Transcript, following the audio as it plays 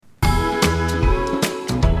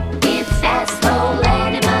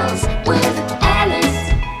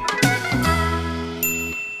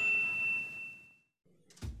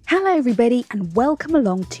everybody, and welcome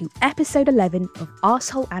along to episode 11 of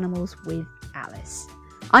Arsehole Animals with Alice.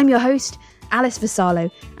 I'm your host, Alice Vassallo,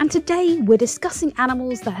 and today we're discussing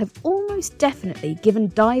animals that have almost definitely given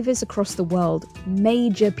divers across the world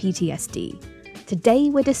major PTSD. Today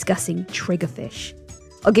we're discussing triggerfish.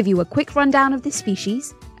 I'll give you a quick rundown of this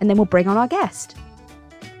species, and then we'll bring on our guest.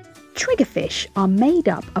 Triggerfish are made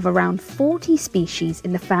up of around 40 species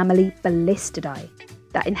in the family Ballistidae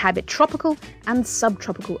that inhabit tropical and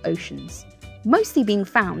subtropical oceans, mostly being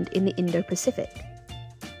found in the Indo-Pacific.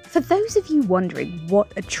 For those of you wondering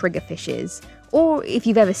what a triggerfish is, or if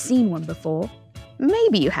you've ever seen one before,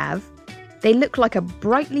 maybe you have, they look like a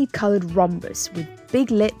brightly coloured rhombus with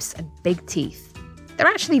big lips and big teeth. They're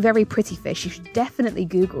actually very pretty fish, you should definitely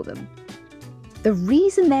Google them. The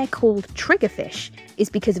reason they're called triggerfish is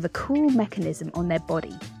because of a cool mechanism on their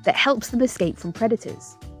body that helps them escape from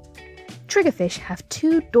predators. Triggerfish have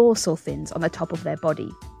two dorsal fins on the top of their body,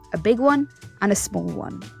 a big one and a small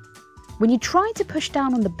one. When you try to push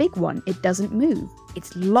down on the big one, it doesn't move,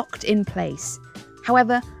 it's locked in place.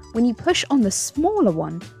 However, when you push on the smaller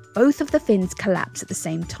one, both of the fins collapse at the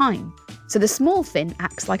same time, so the small fin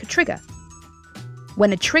acts like a trigger.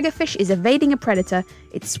 When a triggerfish is evading a predator,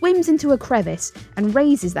 it swims into a crevice and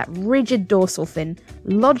raises that rigid dorsal fin,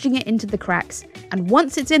 lodging it into the cracks, and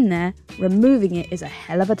once it's in there, removing it is a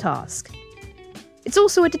hell of a task. It's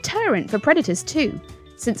also a deterrent for predators too,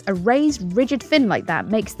 since a raised rigid fin like that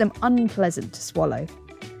makes them unpleasant to swallow.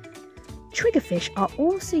 Triggerfish are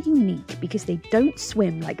also unique because they don't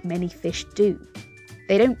swim like many fish do.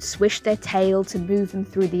 They don't swish their tail to move them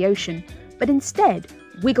through the ocean, but instead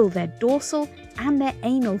wiggle their dorsal and their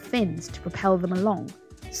anal fins to propel them along,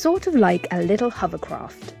 sort of like a little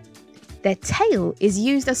hovercraft. Their tail is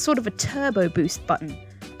used as sort of a turbo boost button,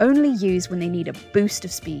 only used when they need a boost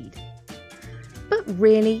of speed. But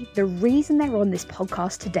really, the reason they're on this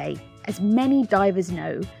podcast today, as many divers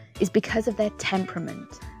know, is because of their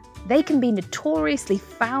temperament. They can be notoriously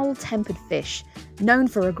foul-tempered fish, known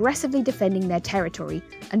for aggressively defending their territory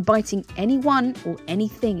and biting anyone or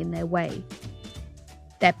anything in their way.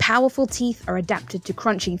 Their powerful teeth are adapted to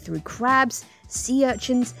crunching through crabs, sea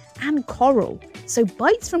urchins, and coral, so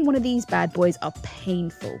bites from one of these bad boys are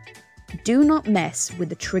painful. Do not mess with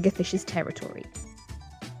the triggerfish's territory.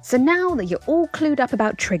 So now that you're all clued up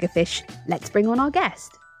about triggerfish, let's bring on our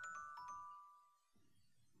guest.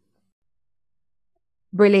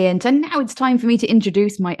 Brilliant, and now it's time for me to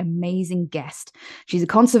introduce my amazing guest. She's a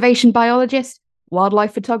conservation biologist,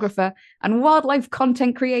 wildlife photographer, and wildlife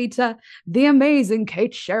content creator. The amazing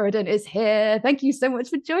Kate Sheridan is here. Thank you so much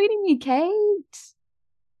for joining me, Kate.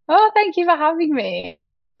 Oh, thank you for having me.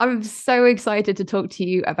 I'm so excited to talk to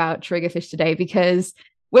you about triggerfish today because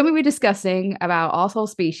when we were discussing about arsehole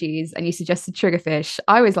species and you suggested triggerfish,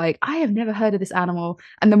 I was like, I have never heard of this animal.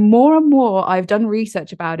 And the more and more I've done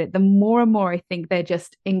research about it, the more and more I think they're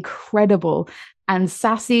just incredible and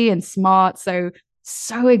sassy and smart. So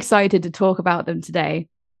excited to talk about them today.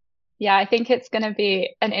 Yeah, I think it's going to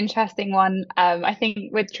be an interesting one. I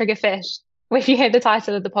think with triggerfish, if you hear the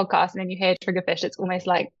title of the podcast and then you hear triggerfish, it's almost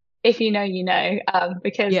like, if you know, you know,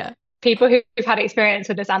 because people who've had experience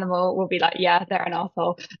with this animal will be like, yeah, they're an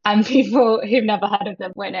arsehole. And people who've never heard of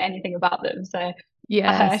them won't know anything about them. So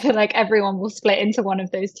I feel like everyone will split into one of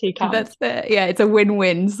those two camps. It's a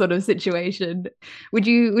win-win sort of situation. Would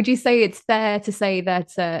you say it's fair to say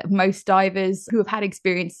that most divers who have had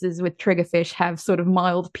experiences with triggerfish have sort of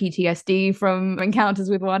mild PTSD from encounters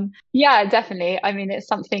with one? Yeah, definitely. I mean, it's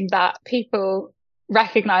something that people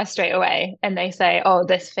recognize straight away and they say, oh,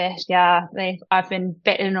 this fish, I've been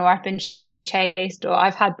bitten or I've been chased or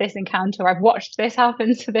I've had this encounter or I've watched this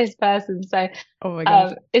happen to this person. So oh my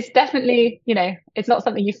gosh. It's definitely, it's not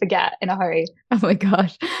something you forget in a hurry. Oh my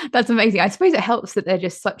gosh, that's amazing. I suppose it helps that they're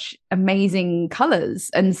just such amazing colors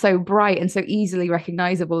and so bright and so easily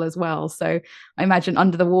recognizable as well. So I imagine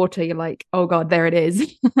under the water you're like, oh god, there it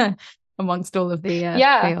is amongst all of the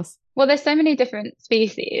chaos. Well, there's so many different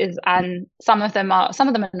species, and some of them are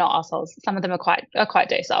not arseholes. Some of them are quite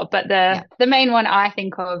docile. But the main one I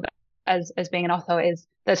think of as being an arsehole is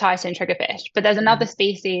the Titan triggerfish. But there's another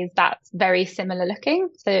species that's very similar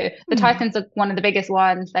looking. So the Titans are one of the biggest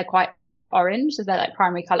ones. They're quite orange, so they're like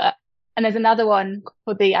primary color. And there's another one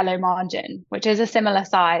called the yellow margin, which is a similar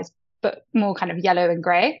size but more kind of yellow and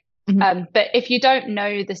grey. But if you don't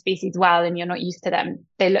know the species well and you're not used to them,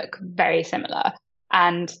 they look very similar.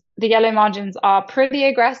 And the yellow margins are pretty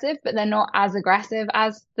aggressive, but they're not as aggressive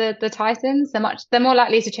as the Titans. They're more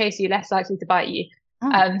likely to chase you, less likely to bite you.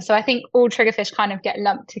 So I think all triggerfish kind of get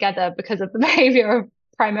lumped together because of the behavior of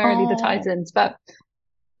primarily the Titans. But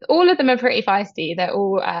all of them are pretty feisty. They're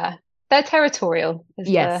all they're territorial is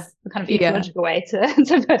the kind of ecological way to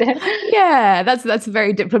put it. Yeah, that's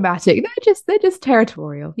very diplomatic. They're just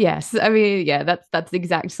territorial. Yes. I mean, yeah, that's the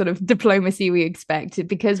exact sort of diplomacy we expect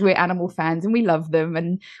because we're animal fans and we love them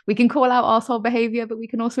and we can call out arsehole behavior, but we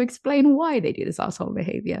can also explain why they do this arsehole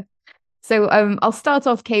behavior. So I'll start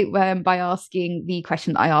off, Kate, by asking the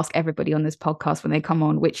question that I ask everybody on this podcast when they come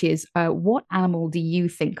on, which is what animal do you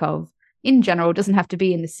think of in general, doesn't have to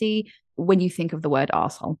be in the sea, when you think of the word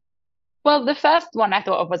arsehole? Well, the first one I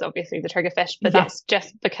thought of was obviously the triggerfish, but that's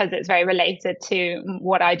just because it's very related to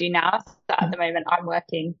what I do now. So at the moment, I'm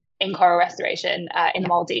working in coral restoration in the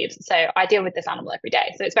Maldives. So I deal with this animal every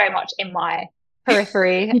day. So it's very much in my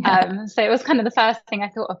periphery. So it was kind of the first thing I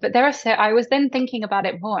thought of. But I was then thinking about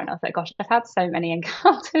it more and I was like, gosh, I've had so many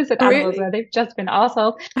encounters with animals where they've just been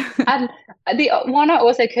arseholes. And the one I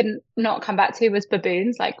also couldn't not come back to was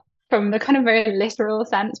baboons, like from the kind of very literal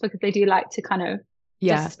sense, because they do like to kind of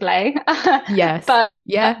display. Yes. But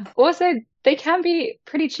also they can be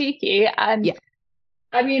pretty cheeky and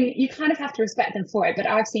I mean, you kind of have to respect them for it, but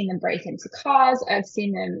I've seen them break into cars. I've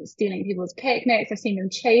seen them stealing people's picnics. I've seen them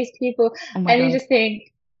chase people. And you just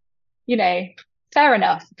think, you know, fair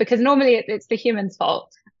enough, because normally it's the human's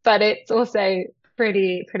fault, but it's also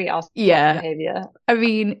pretty arsehole behavior. I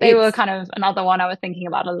mean, they were kind of another one I was thinking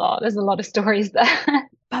about a lot. There's a lot of stories there.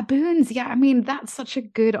 Baboons, I mean, that's such a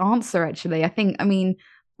good answer, actually. I mean,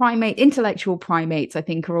 intellectual primates, I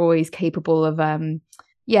think, are always capable of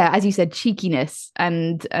as you said, cheekiness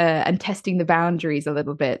and testing the boundaries a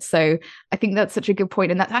little bit. So I think that's such a good point.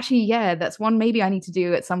 And that's actually, that's one maybe I need to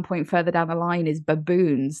do at some point further down the line is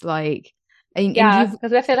baboons. Like,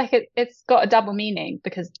 because I feel like it's got a double meaning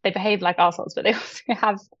because they behave like arseholes, but they also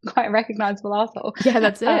have quite a recognizable arsehole. Yeah,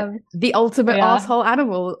 that's it. The ultimate arsehole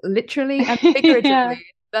animal, literally and figuratively.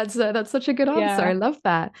 That's such a good answer. I love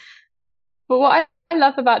that. But what I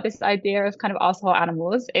love about this idea of kind of arsehole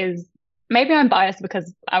animals is, maybe I'm biased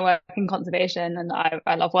because I work in conservation and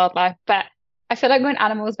I love wildlife, but I feel like when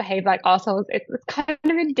animals behave like arseholes, it's kind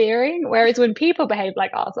of endearing. Whereas when people behave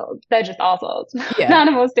like arseholes, they're just arseholes. When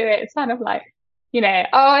animals do it, it's kind of like, you know,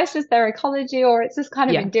 it's just their ecology, or it's just kind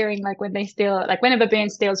of endearing. Like when they steal, like when a baboon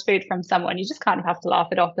steals food from someone, you just kind of have to laugh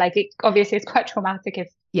it off. Like obviously it's quite traumatic if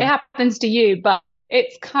it happens to you, but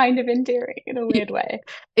it's kind of endearing in a weird way.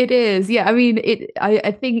 It is. Yeah. I mean,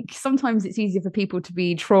 I think sometimes it's easier for people to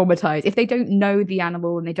be traumatized if they don't know the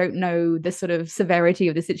animal and they don't know the sort of severity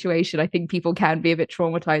of the situation. I think people can be a bit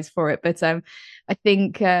traumatized for it. But I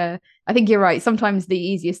think you're right. Sometimes the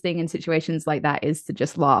easiest thing in situations like that is to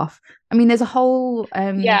just laugh. I mean, there's a whole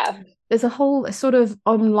there's a whole sort of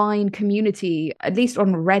online community, at least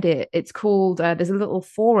on Reddit. It's called, there's a little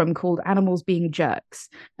forum called Animals Being Jerks.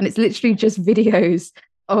 And it's literally just videos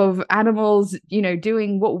of animals, you know,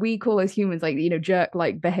 doing what we call as humans, like, you know,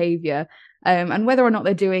 jerk-like behavior. And whether or not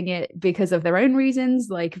they're doing it because of their own reasons,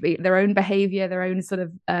 like their own behavior, their own sort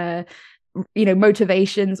of, you know,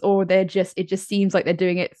 motivations, or it just seems like they're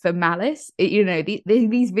doing it for malice.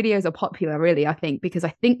 These videos are popular, really, I think, because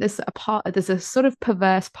I think there's a sort of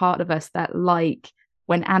perverse part of us that like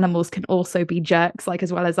when animals can also be jerks, like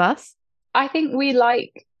as well as us. I think we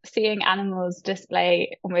like seeing animals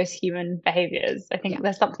display almost human behaviors. I think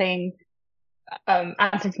there's something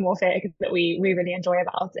anthropomorphic that we really enjoy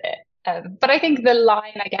about it. But I think the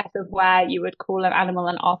line, I guess, of where you would call an animal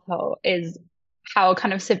an arsehole is how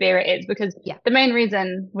kind of severe it is, because the main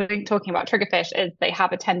reason we're talking about triggerfish is they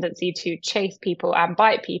have a tendency to chase people and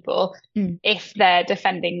bite people if they're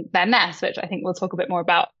defending their nest, which I think we'll talk a bit more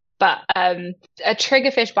about. But a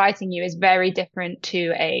triggerfish biting you is very different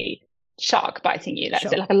to a shark biting you. Let's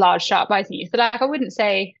say like a large shark biting you. So like I would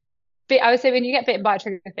say when you get bitten by a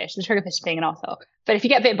triggerfish, the triggerfish is being an arsehole. But if you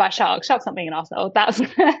get bitten by a shark's not being an arsehole. That's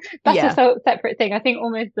a separate thing. I think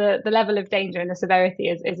almost the level of danger and the severity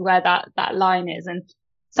is where that line is. And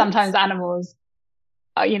sometimes animals,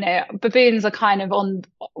 you know, baboons are kind of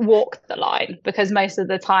walk the line, because most of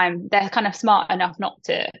the time they're kind of smart enough not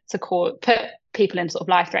to put people in sort of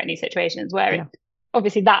life-threatening situations where it's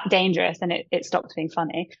obviously that dangerous and it stops being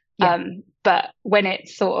funny. But when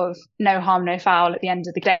it's sort of no harm, no foul at the end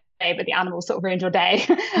of the day, but the animal sort of ruined your day.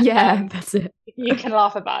 That's it. You can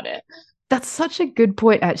laugh about it. That's such a good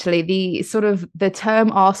point, actually. The term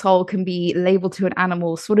arsehole can be labeled to an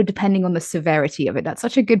animal sort of depending on the severity of it. That's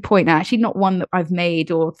such a good point. Actually, not one that I've made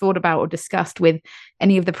or thought about or discussed with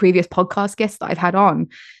any of the previous podcast guests that I've had on.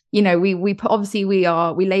 You know, we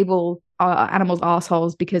label our animals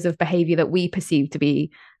arseholes because of behavior that we perceive to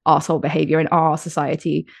be arsehole behavior in our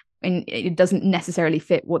society. and it doesn't necessarily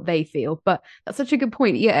fit what they feel. But that's such a good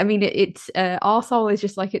point. Yeah, I mean, it's arsehole is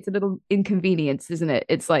just like, it's a little inconvenience, isn't it?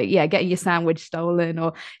 It's like, yeah, getting your sandwich stolen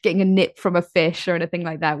or getting a nip from a fish or anything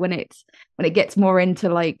like that. When it gets more into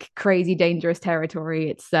like crazy dangerous territory,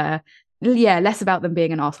 it's less about them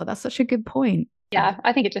being an arsehole. That's such a good point. Yeah,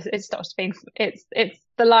 I think it stops being, it's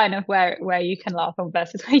the line of where you can laugh on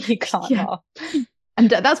versus where you can't laugh. And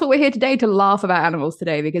that's what we're here today, to laugh about animals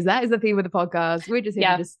today, because that is the theme of the podcast. We're just here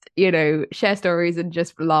to just, share stories and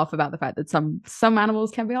just laugh about the fact that some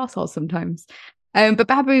animals can be arseholes sometimes. But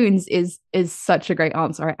baboons is such a great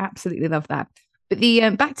answer. I absolutely love that. But the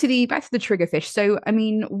back to the triggerfish. So, I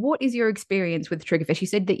mean, what is your experience with triggerfish? You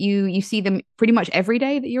said that you see them pretty much every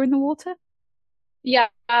day that you're in the water? Yeah,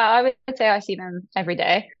 I would say I see them every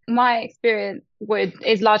day. My experience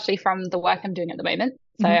is largely from the work I'm doing at the moment.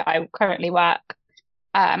 So I currently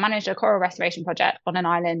managed a coral restoration project on an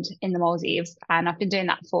island in the Maldives, and I've been doing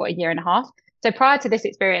that for a year and a half. So prior to this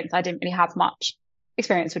experience, I didn't really have much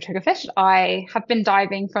experience with triggerfish. I have been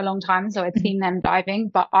diving for a long time, so I'd seen them diving,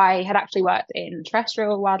 but I had actually worked in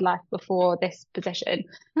terrestrial wildlife before this position.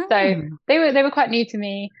 So they were quite new to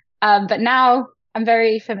me, but now I'm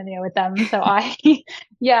very familiar with them. So I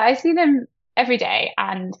see them every day.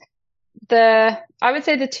 And I would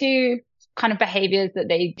say the two kind of behaviors that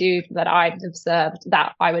they do that I've observed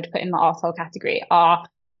that I would put in the arsehole category are,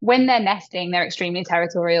 when they're nesting, they're extremely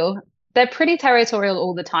territorial. They're pretty territorial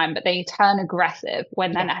all the time, but they turn aggressive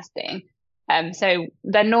when they're nesting. So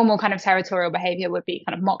their normal kind of territorial behavior would be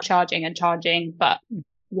kind of mock charging and charging, but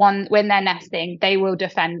when they're nesting, they will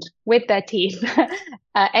defend with their teeth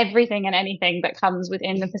everything and anything that comes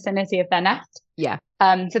within the vicinity of their nest. Yeah.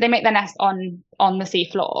 So they make their nest on the sea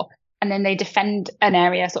floor, and then they defend an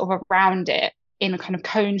area sort of around it in a kind of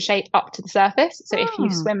cone shape up to the surface. So if you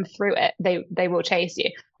swim through it, they will chase you.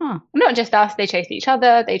 Not just us, they chase each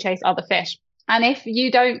other, they chase other fish. And if you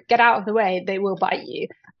don't get out of the way, they will bite you.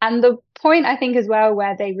 And the point, I think, as well,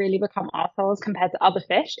 where they really become arseholes compared to other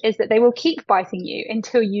fish, is that they will keep biting you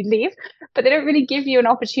until you leave, but they don't really give you an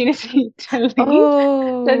opportunity to leave.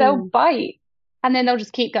 So they'll bite, and then they'll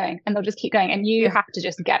just keep going, and they'll just keep going, and you have to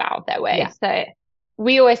just get out of their way. So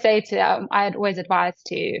we always say I'd always advise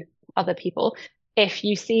to other people, if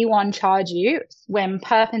you see one charge you, swim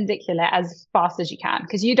perpendicular as fast as you can,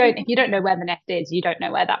 because if you don't know where the nest is, you don't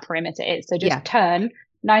know where that perimeter is. So just turn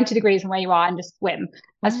 90 degrees from where you are and just swim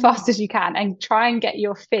as fast as you can, and try and get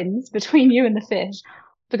your fins between you and the fish.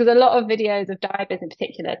 Because a lot of videos of divers in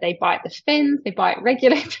particular, they bite the fins, they bite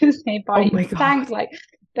regulators, they bite tanks, like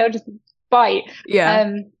they'll just bite.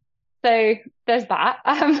 So there's that.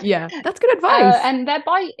 That's good advice. And their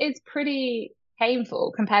bite is pretty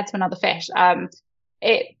painful compared to another fish.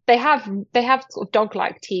 They have sort of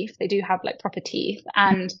dog-like teeth. They do have like proper teeth,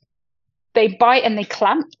 and they bite and they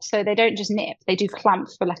clamp. So they don't just nip, they do clamp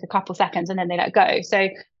for like a couple seconds and then they let go. So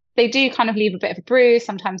they do kind of leave a bit of a bruise.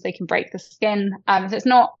 Sometimes they can break the skin. So it's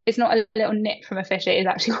not a little nip from a fish. It is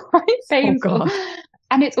actually quite painful.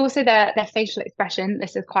 And it's also their facial expression.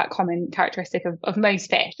 This is quite a common characteristic of most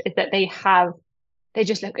fish, is that they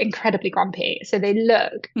just look incredibly grumpy. So they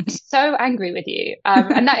look so angry with you.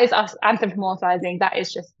 And that is us anthropomorphizing. That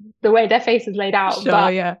is just the way their face is laid out.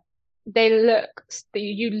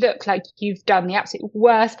 You look like you've done the absolute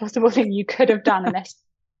worst possible thing you could have done, and they're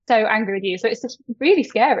so angry with you. So it's just really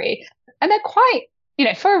scary. And they're quite,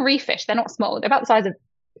 for a reef fish, they're not small. They're about the size of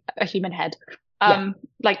a human head. But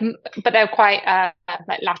they're quite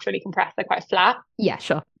like laterally compressed. They're quite flat. Yeah,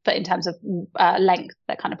 sure. But in terms of length,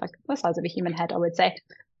 they're kind of like the size of a human head, I would say.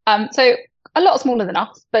 So a lot smaller than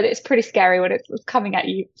us, but it's pretty scary when it's coming at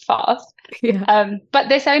you fast. But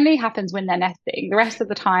this only happens when they're nesting. The rest of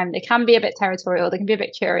the time, they can be a bit territorial, they can be a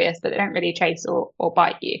bit curious, but they don't really chase or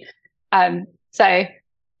bite you. So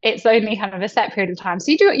it's only kind of a set period of time.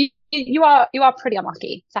 So you are pretty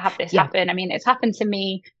unlucky to have this happen. I mean, it's happened to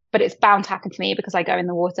me, but it's bound to happen to me because I go in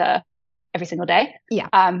the water every single day.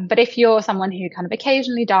 But if you're someone who kind of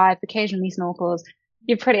occasionally dives, occasionally snorkels,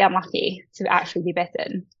 you're pretty unlucky to actually be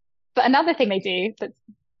bitten. But another thing they do that's,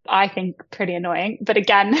 I think, pretty annoying, but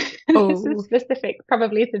again, this is specific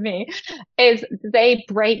probably to me, is they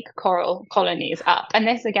break coral colonies up. And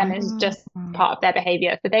this, again, is just part of their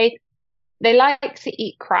behavior. So they like to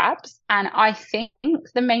eat crabs. And I think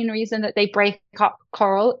the main reason that they break up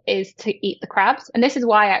coral is to eat the crabs. And this is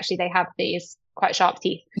why actually they have these quite sharp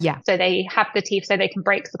teeth. So they have the teeth so they can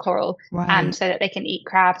break the coral and so that they can eat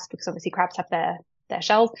crabs, because obviously crabs have their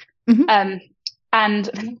shells. And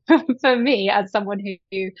for me, as someone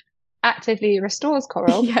who actively restores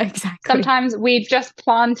coral. Yeah, exactly. Sometimes we've just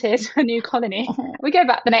planted a new colony. Oh, We go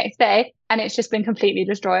back the next day and it's just been completely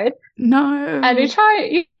destroyed. And no. you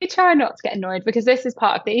try not to get annoyed because this is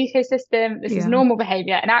part of the ecosystem. This is Yeah. normal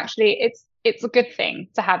behavior. And actually it's a good thing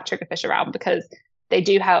to have triggerfish around because they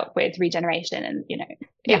do help with regeneration and,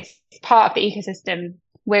 Yeah. it's part of the ecosystem.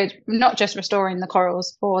 We're not just restoring the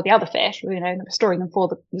corals for the other fish, restoring them for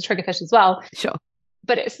the triggerfish as well. Sure.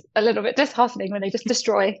 But it's a little bit disheartening when they just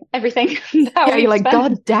destroy everything that Yeah, you're we've like, spent.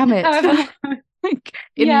 God damn it. However, Like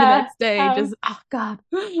in the yeah, next day, just oh God,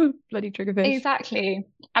 bloody triggerfish. exactly.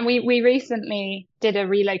 And we recently did a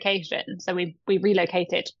relocation. So we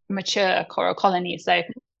relocated mature coral colonies. So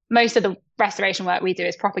most of the restoration work we do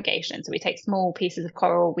is propagation. So we take small pieces of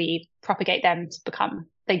coral, we propagate them to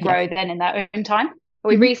they Yeah. grow then in their own time. But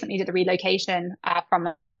we recently did a relocation from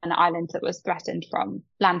an island that was threatened from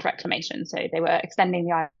land reclamation. So they were extending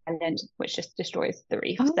the island, which just destroys the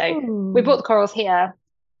reef. So we Oh. brought the corals here.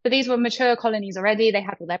 But these were mature colonies already. They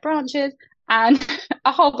had all their branches, and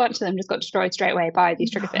a whole bunch of them just got destroyed straight away by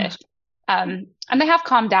these triggerfish. And they have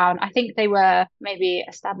calmed down. I think they were maybe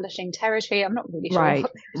establishing territory. I'm not really sure Right,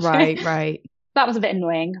 what they were doing. right. That was a bit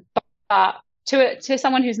annoying. But to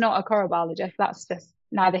someone who's not a coral biologist, that's just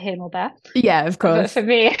neither here nor there. Yeah, of But course. for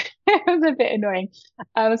me, it was a bit annoying.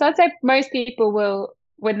 So I'd say most people will,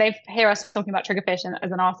 when they hear us talking about triggerfish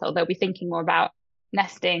as an arsehole, they'll be thinking more about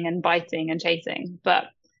nesting and biting and chasing. But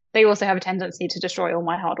they also have a tendency to destroy all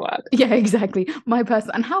my hard work. Yeah, exactly. My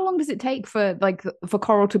person. And how long does it take for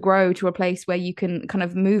coral to grow to a place where you can kind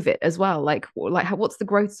of move it as well? What's the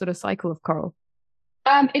growth sort of cycle of coral?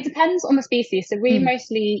 It depends on the species. So we Mm.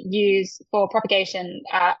 mostly use for propagation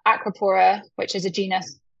Acropora, which is a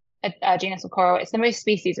genus of coral. It's the most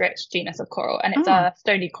species-rich genus of coral, and it's Ah, a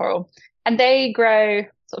stony coral. And they grow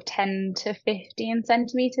sort of 10 to 15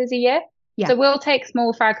 centimeters a year. yeah. So we'll take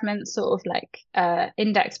small fragments, sort of like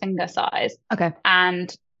index finger size, Okay.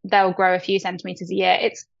 and they'll grow a few centimeters a year.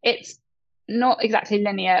 It's not exactly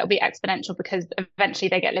linear. It'll be exponential because eventually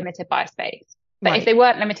they get limited by space. But if Right. they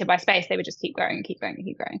weren't limited by space, they would just keep growing and keep growing and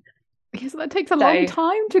keep growing. Because that takes a long So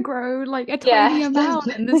time to grow like a tiny yeah, amount,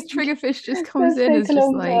 and this triggerfish just it comes does in take as a just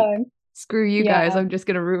long like, time. screw you guys, Yeah, I'm just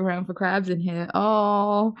gonna root around for crabs in here.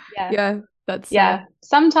 Oh, yeah, yeah, that's yeah.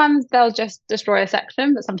 Sometimes they'll just destroy a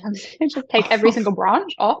section, but sometimes they just take every oh single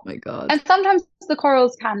branch off. my God. And sometimes the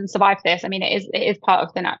corals can survive this. I mean, it is part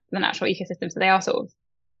of the natural ecosystem, so they are sort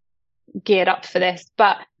of geared up for this.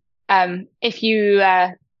 But if you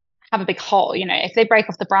have a big hole, if they break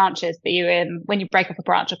off the branches that when you break off a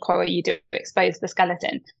branch of coral, you do expose the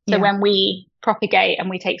skeleton. So Yeah. when we propagate and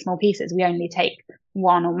we take small pieces, we only take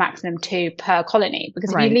one or maximum two per colony.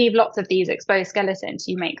 Because if you Right. leave lots of these exposed skeletons,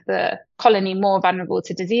 you make the colony more vulnerable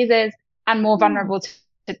to diseases and more vulnerable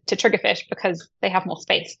to triggerfish because they have more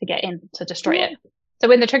space to get in to destroy Yeah. it. So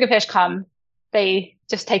when the triggerfish come, they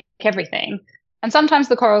just take everything. And sometimes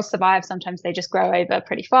the corals survive, sometimes they just grow over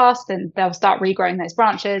pretty fast and they'll start regrowing those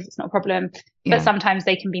branches. It's not a problem. But Yeah. sometimes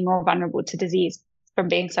they can be more vulnerable to disease from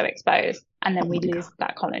being so exposed. And then Oh we my God. lose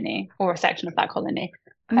that colony or a section of that colony.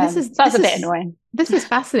 And So that's a bit annoying. this is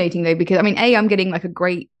fascinating though, because I mean, I'm getting like a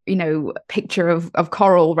great, picture of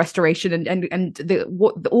coral restoration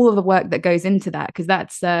and all of the work that goes into that, because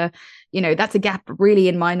that's that's a gap really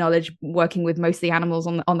in my knowledge, working with mostly animals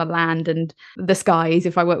on the land and the skies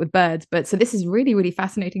if I work with birds. But so this is really, really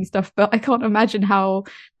fascinating stuff. But I can't imagine how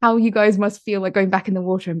you guys must feel like going back in the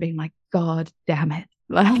water and being like, God damn it.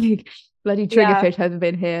 Like bloody Yeah. triggerfish has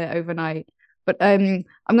been here overnight. But I'm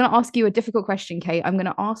going to ask you a difficult question, Kate. I'm going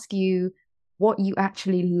to ask you what you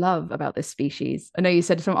actually love about this species. I know you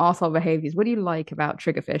said some arsehole behaviors. What do you like about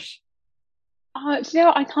triggerfish? Do you know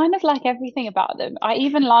what? I kind of like everything about them. I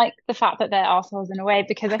even like the fact that they're assholes in a way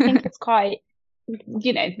because I think it's quite,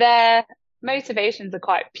 their motivations are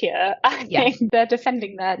quite pure. I Yeah. think they're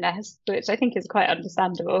defending their nest, which I think is quite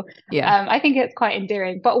understandable. Yeah. I think it's quite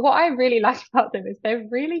endearing. But what I really like about them is they're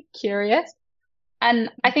really curious.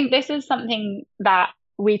 And I think this is something that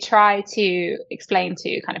we try to explain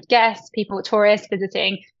to kind of guests, people, tourists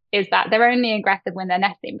visiting, is that they're only aggressive when they're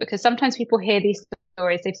nesting because sometimes people hear these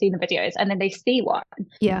stories, they've seen the videos, and then they see one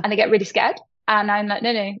Yeah. and they get really scared. And I'm like,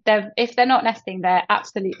 no, if they're not nesting, they're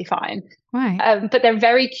absolutely fine. Right. But they're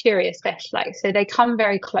very curious fish, so they come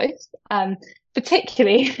very close.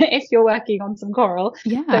 Particularly if you're working on some coral.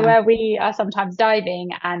 Yeah. So where we are sometimes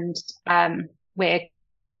diving and we're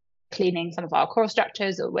cleaning some of our coral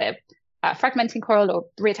structures, or we're fragmenting coral or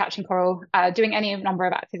reattaching coral, doing any number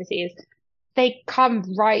of activities, they come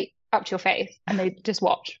right up to your face and they just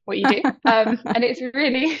watch what you do. And it's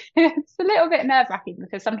really, it's a little bit nerve-wracking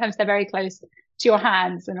because sometimes they're very close to your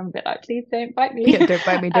hands and I'm a bit like, please don't bite me. Yeah, don't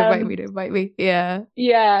bite me, don't bite me, don't bite me. Yeah.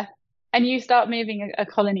 Yeah. And you start moving a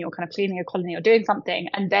colony or kind of cleaning a colony or doing something,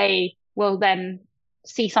 and they will then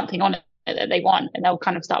see something on it that they want and they'll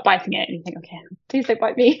kind of start biting it and you think, okay, please don't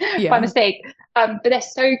bite me by mistake. But they're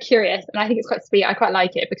so curious and I think it's quite sweet. I quite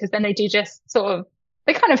like it because then they do just sort of,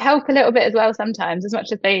 they kind of help a little bit as well sometimes, as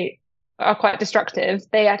much as they are quite destructive.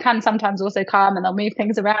 They can sometimes also come and they'll move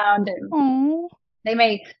things around, and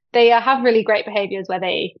Aww. they have really great behaviors where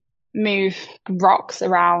they move rocks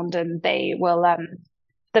around, and they will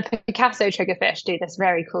the Picasso triggerfish do this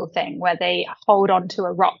very cool thing where they hold onto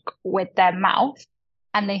a rock with their mouth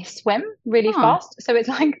and they swim really fast. So it's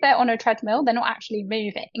like they're on a treadmill, they're not actually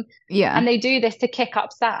moving. Yeah. And they do this to kick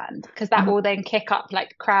up sand because that will then kick up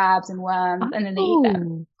like crabs and worms and then they eat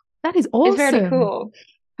them. That is awesome. It's really cool.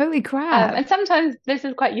 Holy crap. And sometimes this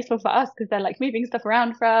is quite useful for us because they're like moving stuff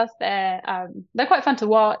around for us. They're quite fun to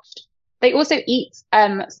watch. They also eat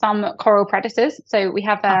some coral predators. So we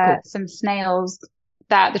have some snails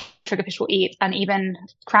that the triggerfish will eat, and even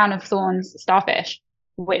crown of thorns starfish,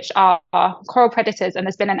 which are coral predators. And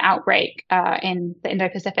there's been an outbreak in the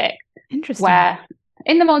Indo-Pacific. Interesting. Where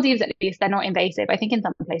in the Maldives, at least, they're not invasive. I think in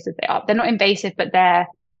some places they are. They're not invasive, but their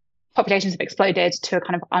populations have exploded to a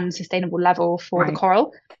kind of unsustainable level for the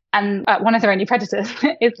coral. And one of their only predators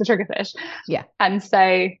is the triggerfish. Yeah. And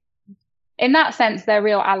so in that sense, they're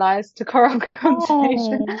real allies to coral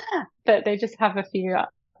conservation. But they just have a few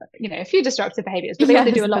destructive behaviors, but they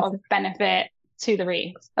also do a lot of benefit to the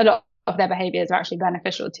reefs. A lot of their behaviors are actually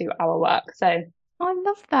beneficial to our work. So I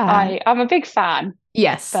love that. I'm a big fan.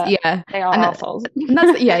 Yes, yeah. They are assholes.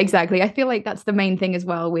 Yeah, exactly. I feel like that's the main thing as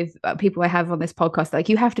well with people I have on this podcast. Like,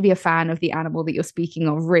 you have to be a fan of the animal that you're speaking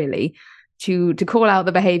of, really, to call out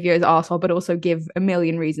the behavior as arsehole, but also give a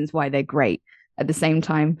million reasons why they're great at the same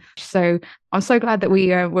time. So I'm so glad that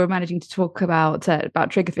we're managing to talk about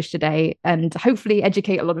triggerfish today, and hopefully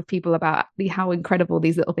educate a lot of people about how incredible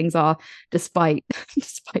these little things are, despite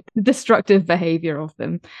the destructive behavior of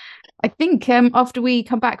them. I think after we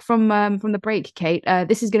come back from the break, Kate,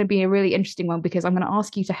 this is going to be a really interesting one because I'm going to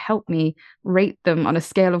ask you to help me rate them on a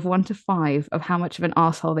scale of 1 to 5 of how much of an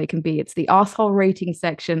arsehole they can be. It's the arsehole rating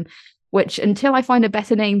section, which, until I find a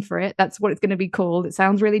better name for it, that's what it's going to be called. It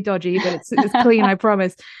sounds really dodgy, but it's clean, I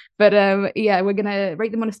promise. But we're going to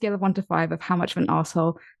rate them on a scale of 1 to 5 of how much of an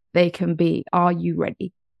arsehole they can be. Are you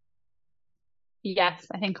ready? Yes,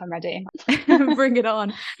 I think I'm ready. Bring it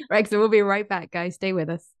on. Right, so we'll be right back, guys. Stay with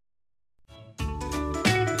us.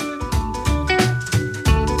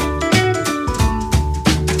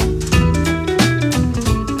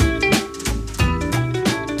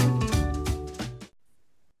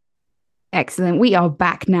 Excellent. We are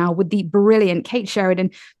back now with the brilliant Kate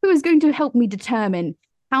Sheridan, who is going to help me determine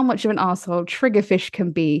how much of an arsehole triggerfish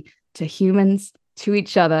can be to humans, to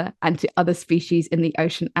each other, and to other species in the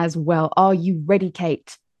ocean as well. Are you ready,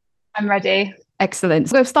 Kate? I'm ready. Excellent.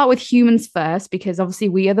 So we'll start with humans first, because obviously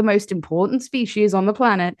we are the most important species on the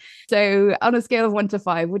planet. So on a scale of 1 to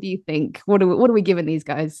 5, what do you think? What are we giving these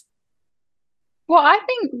guys? Well, I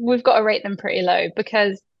think we've got to rate them pretty low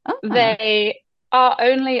because they are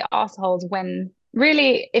only arseholes when,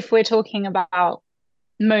 really, if we're talking about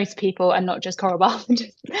most people and not just coral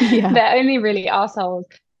biologists, they're only really arseholes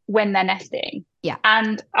when they're nesting. Yeah.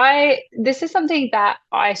 And this is something that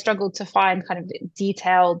I struggled to find kind of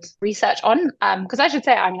detailed research on. Because I should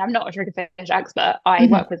say, I mean, I'm not a triggerfish expert. I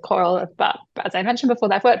work with coral, but as I mentioned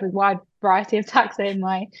before, I've worked with a wide variety of taxa in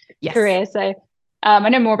my career. So I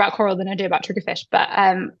know more about coral than I do about triggerfish. But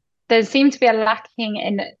there seemed to be a lacking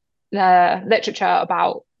in the literature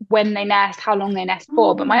about when they nest, how long they nest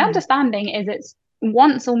for. But my understanding is it's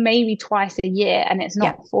once or maybe twice a year, and it's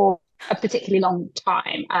not for a particularly long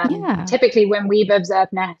time. Typically when we've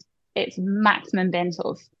observed nests, it's maximum been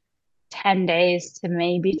sort of 10 days to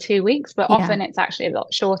maybe 2 weeks, but often it's actually a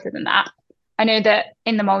lot shorter than that. I know that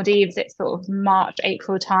in the Maldives, it's sort of March,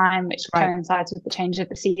 April time, which coincides with the change of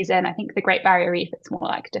the season. I think the Great Barrier Reef, it's more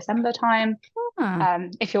like December time.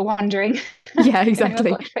 If you're wondering. Yeah,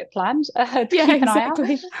 exactly. I've got a trip planned to keep an eye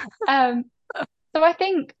out. So I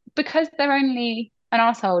think because they're only an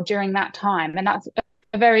arsehole during that time, and that's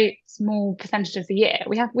a very small percentage of the year,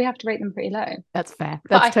 we have to rate them pretty low. That's fair.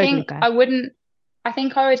 But I think I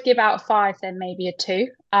would give out 5, then maybe a 2.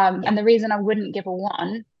 And the reason I wouldn't give a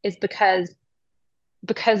 1 is because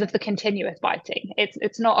of the continuous biting.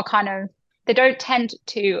 It's not a kind of, they don't tend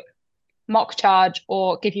to mock charge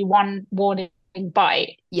or give you one warning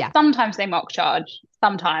bite. Sometimes they mock charge,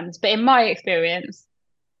 sometimes, but in my experience,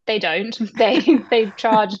 they don't. They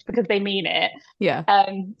charge because they mean it. Yeah.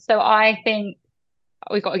 So I think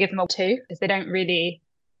we've got to give them all two because they don't really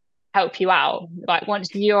help you out. Like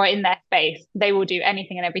once you're in their space, they will do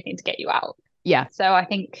anything and everything to get you out. Yeah. So I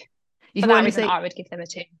think You for want that me to reason, say? I would give them a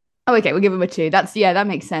two. Oh, okay, we'll give them a two. That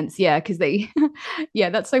makes sense. Yeah, because they,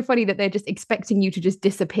 yeah, that's so funny that they're just expecting you to just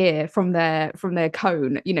disappear from their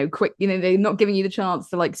cone, quick. They're not giving you the chance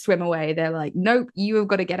to like swim away. They're like, nope, you have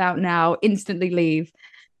got to get out now, instantly leave.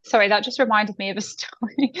 Sorry, that just reminded me of a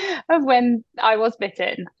story of when I was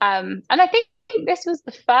bitten. And I think this was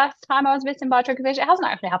the first time I was bitten by a triggerfish. It hasn't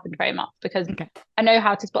actually happened very much because Okay. I know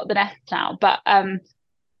how to spot the nest now. But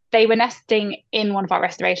they were nesting in one of our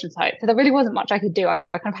restoration sites, so there really wasn't much I could do. I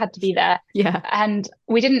kind of had to be there. Yeah. And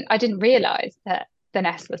I didn't realize that the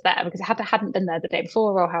nest was there because it hadn't been there the day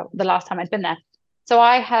before or the last time I'd been there. So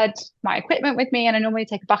I had my equipment with me, and I normally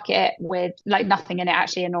take a bucket with like nothing in it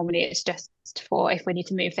actually, and normally it's just for if we need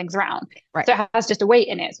to move things around. Right. So it has just a weight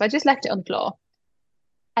in it. So I just left it on the floor.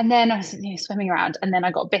 And then I was swimming around, and then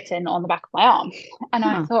I got bitten on the back of my arm. And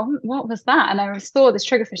I thought, what was that? And I saw this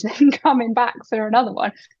triggerfish then coming back for another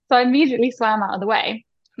one. So I immediately swam out of the way.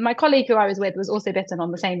 My colleague who I was with was also bitten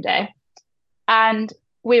on the same day. And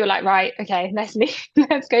we were like, right, okay, let's leave.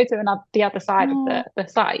 Let's go to the other side of the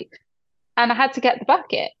site. And I had to get the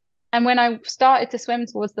bucket. And when I started to swim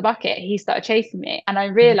towards the bucket, he started chasing me. And I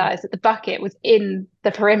realized that the bucket was in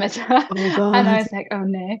the perimeter. Oh, God. And I was like, oh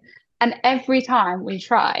no. And every time we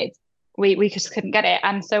tried, we just couldn't get it.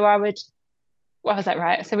 And so what was that,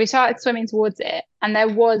 right? So we started swimming towards it.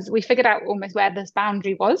 And we figured out almost where this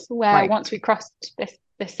boundary was, where once we crossed this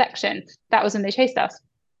section, that was when they chased us.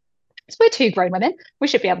 So we're two grown women. We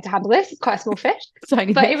should be able to handle this. It's quite a small fish.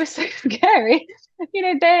 Tiny but fish. It was so scary.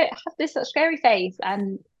 They have this such scary face,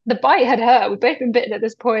 and the bite had hurt. We've both been bitten at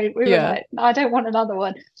this point. We were like, no, I don't want another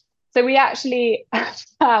one. So we actually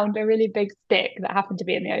found a really big stick that happened to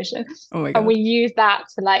be in the ocean. Oh my God. And we used that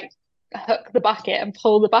to like hook the bucket and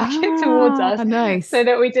pull the bucket towards us. Nice. So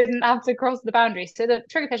that we didn't have to cross the boundary. So the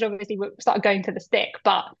triggerfish obviously started going to the stick,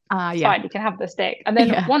 but it's fine, you can have the stick. And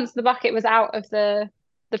then once the bucket was out of the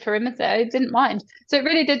perimeter, it didn't mind. So it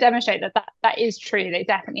really did demonstrate that is true. They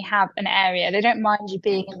definitely have an area. They don't mind you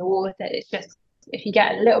being in the water. It's just if you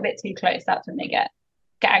get a little bit too close, that's when they get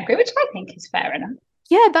angry, which I think is fair enough.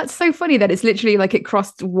 Yeah, that's so funny that it's literally like it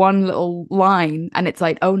crossed one little line and it's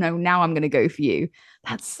like, oh no, now I'm going to go for you.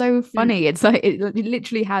 That's so funny. It's like it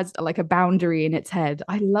literally has like a boundary in its head.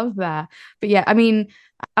 I love that. But yeah, I mean,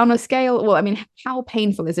 on a scale, well, I mean, how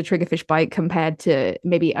painful is a triggerfish bite compared to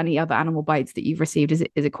maybe any other animal bites that you've received? Is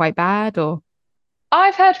it quite bad or?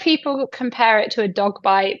 I've heard people compare it to a dog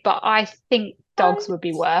bite, but I think dogs would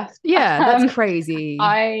be worse. Yeah, that's crazy.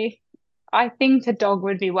 I think a dog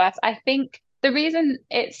would be worse. I think the reason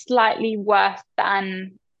it's slightly worse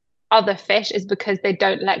than other fish is because they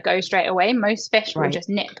don't let go straight away. Most fish will just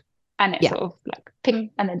nip and it's sort of like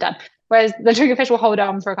ping and then done. Whereas the triggerfish will hold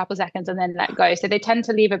on for a couple of seconds and then let go. So they tend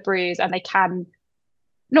to leave a bruise and they can,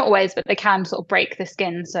 not always, but they can sort of break the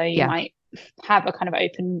skin. So you might have a kind of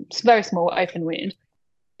very small open wound.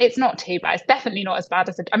 It's not too bad. It's definitely not as bad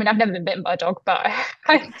as I mean, I've never been bitten by a dog, but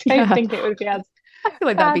I don't think it would be as I feel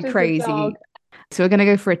like that'd be crazy. So we're going to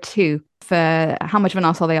go for a 2 for how much of an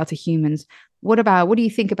arsehole they are to humans. What do you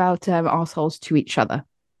think about arseholes to each other?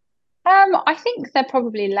 I think they're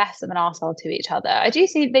probably less of an arsehole to each other. I do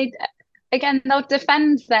see they'll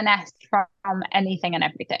defend their nest from anything and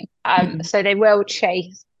everything. So they will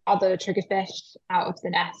chase other triggerfish out of the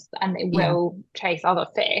nest and they will chase other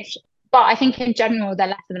fish. But I think in general, they're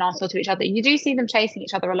less of an arsehole to each other. You do see them chasing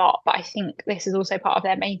each other a lot, but I think this is also part of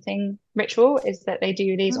their mating ritual is that they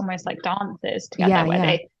do these almost like dances together where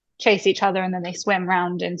they chase each other and then they swim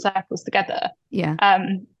around in circles together. Yeah.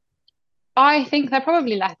 I think they're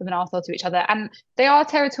probably less of an arsehole to each other. And they are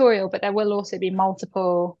territorial, but there will also be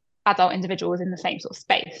multiple adult individuals in the same sort of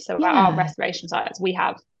space. So at our restoration sites, we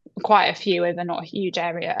have quite a few over not a huge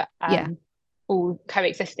area. All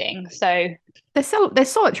coexisting. So they're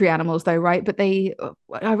solitary animals though, right? But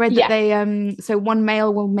I read that they so one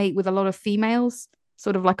male will mate with a lot of females,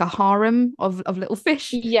 sort of like a harem of little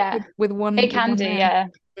fish. With one. They can do, male.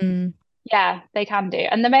 Yeah, they can do.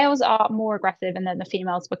 And the males are more aggressive and then the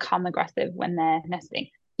females become aggressive when they're nesting.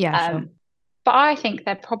 Sure. But I think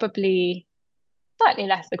they're probably slightly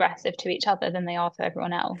less aggressive to each other than they are to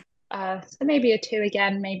everyone else. So maybe a 2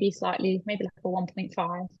 again, maybe like a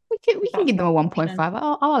 1.5. We can give them a 1.5.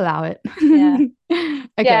 I'll allow it. Okay.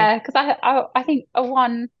 Yeah, because I think a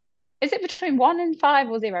 1. Is it between 1 and 5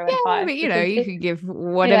 or 0 and 5? But you can give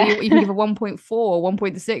whatever you can give a 1.4 or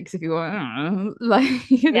 1.6 if you want. I don't know. Like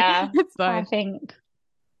it's fine. I think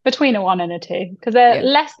between a 1 and a 2 because they're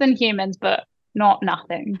less than humans, but not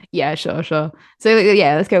nothing. Yeah, sure. So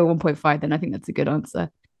yeah, let's go 1.5 then. I think that's a good answer.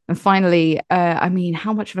 And finally, I mean,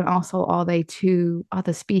 how much of an arsehole are they to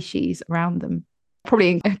other species around them?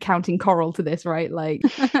 Probably counting coral to this, right? Like,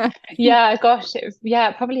 yeah, gosh, it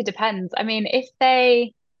probably depends. I mean, if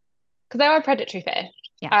they, because they are a predatory fish,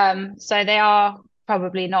 so they are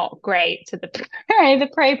probably not great to the prey. The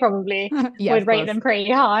prey probably would rate them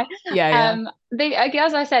pretty high. They,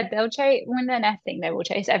 as I said, they'll chase when they're nesting. They will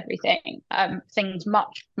chase everything. Things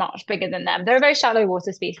much bigger than them. They're a very shallow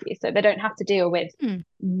water species, so they don't have to deal with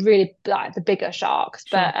really like the bigger sharks.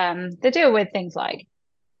 But they deal with things like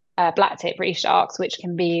black tip reef sharks, which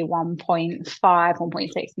can be 1.5,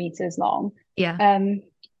 1.6 meters long.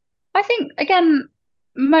 I think again,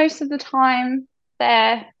 most of the time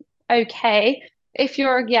they're okay. If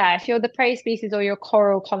you're the prey species or your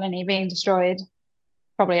coral colony being destroyed,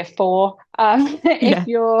 probably a 4. If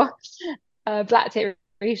you're a black tip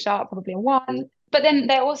reef shark, probably a 1. But then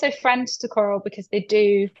they're also friends to coral because they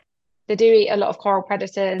do eat a lot of coral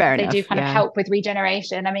predators. They do kind of help with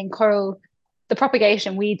regeneration. I mean, coral, the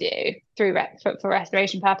propagation we do through for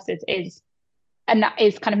restoration purposes is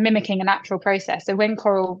kind of mimicking a natural process. So when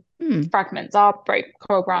coral fragments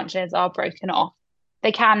coral branches are broken off,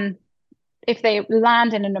 they can, if they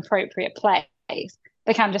land in an appropriate place,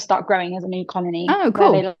 they can just start growing as a new colony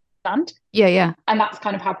where they land. And that's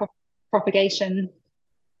kind of how propagation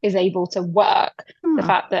is able to work. The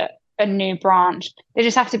fact that a new branch, they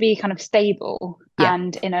just have to be kind of stable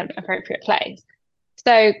and in an appropriate place.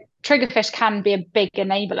 So triggerfish can be a big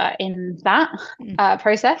enabler in that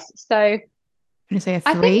process. So I'm going to say a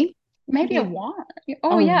 3. Maybe a 1.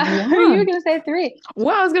 Oh yeah, you were going to say a 3.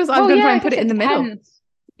 Well, I was going to try and put it in the middle.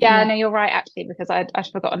 Yeah, no, you're right actually, because I'd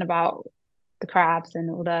forgotten about the crabs and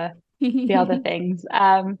all the other things.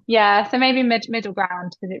 So maybe middle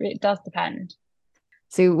ground, because it does depend.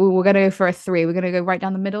 So we're going to go for a 3. We're going to go right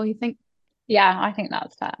down the middle, you think? Yeah, I think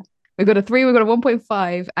that's fair. We've got a 3, we've got a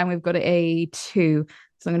 1.5, and we've got a 2.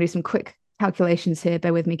 So I'm going to do some quick calculations here.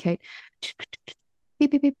 Bear with me, Kate.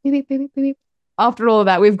 Beep, beep, beep, beep, beep, beep. After all of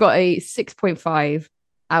that, we've got a 6.5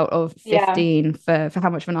 out of 15 for how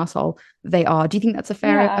much of an arsehole they are. Do you think that's a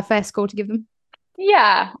fair score to give them?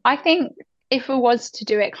 Yeah, I think if it was to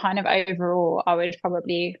do it kind of overall, I would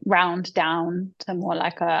probably round down to more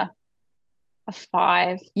like a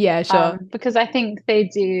 5. Yeah, sure. Because I think they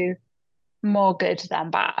do more good than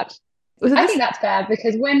bad. I think that's fair,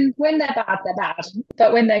 because when they're bad, they're bad.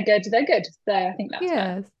 But when they're good, they're good. So I think that's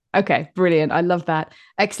fair. Okay, brilliant. I love that.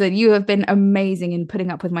 Excellent. You have been amazing in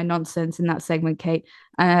putting up with my nonsense in that segment, Kate.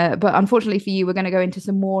 But unfortunately for you, we're going to go into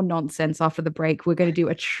some more nonsense after the break. We're going to do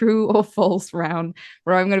a true or false round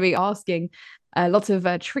where I'm going to be asking lots of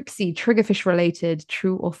tricksy triggerfish related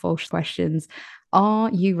true or false questions.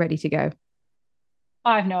 Are you ready to go?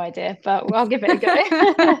 I have no idea, but I'll give it a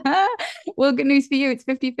go. Well, good news for you. It's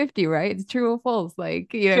 50-50, right? It's true or false. Like,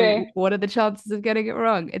 True. What are the chances of getting it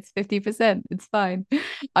wrong? It's 50%. It's fine.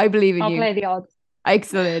 I believe in you. I'll play the odds.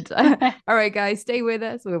 Excellent. All right, guys, stay with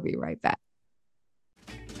us. We'll be right back.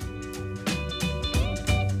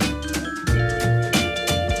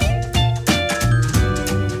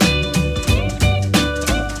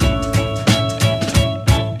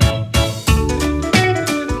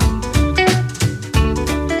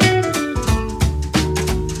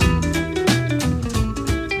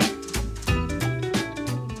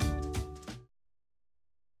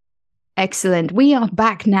 Excellent. We are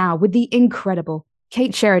back now with the incredible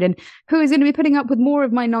Kate Sheridan, who is going to be putting up with more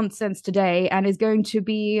of my nonsense today and is going to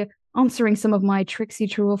be answering some of my tricksy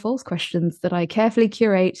true or false questions that I carefully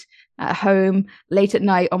curate at home late at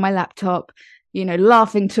night on my laptop,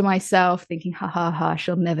 laughing to myself, thinking, ha ha ha,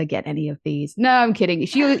 she'll never get any of these. No, I'm kidding.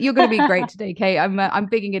 You're going to be great today, Kate. I'm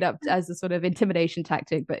bigging it up as a sort of intimidation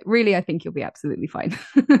tactic, but really, I think you'll be absolutely fine.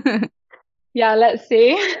 Yeah, let's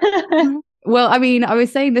see. Well, I mean, I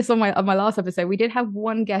was saying this on my last episode. We did have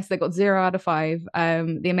one guest that got 0 out of 5,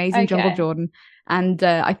 the amazing Jungle Jordan, and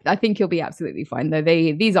I think you'll be absolutely fine. Though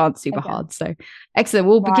these aren't super hard, so excellent.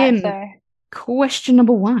 We'll begin. Question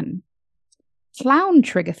number 1: Clown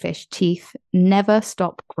triggerfish teeth never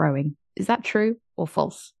stop growing. Is that true or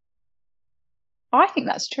false? I think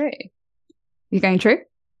that's true. You're going true?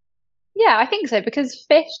 Yeah, I think so, because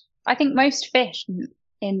fish. I think most fish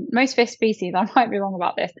species, I might be wrong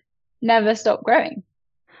about this, never stop growing.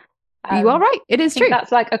 You are right. It is true.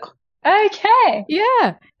 That's like okay.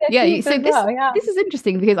 Yeah. So this is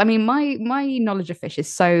interesting because I mean my knowledge of fish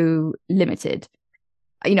is so limited.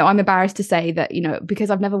 I'm embarrassed to say that, because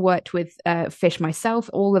I've never worked with fish myself,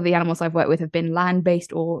 all of the animals I've worked with have been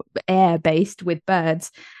land-based or air-based with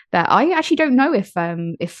birds. that I actually don't know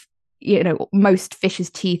if most fish's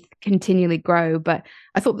teeth continually grow, but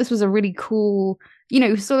I thought this was a really cool,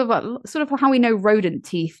 sort of how we know rodent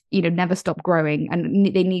teeth, never stop growing, and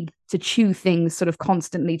they need to chew things sort of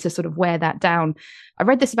constantly to sort of wear that down. I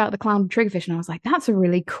read this about the clown triggerfish, and I was like, that's a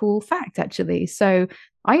really cool fact, actually. So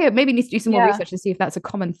I maybe need to do some more research to see if that's a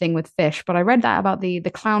common thing with fish. But I read that about the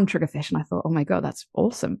clown triggerfish, and I thought, oh my God, that's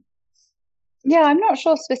awesome. Yeah, I'm not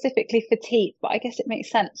sure specifically for teeth, but I guess it makes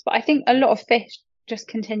sense. But I think a lot of fish just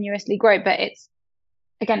continuously grow, but it's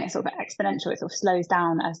sort of exponential. It sort of slows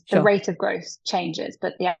down as the rate of growth changes,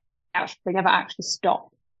 but they never actually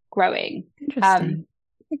stop growing. Interesting.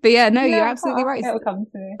 But yeah, no, you're absolutely right. It'll come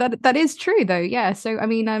to me. That is true though. Yeah. So I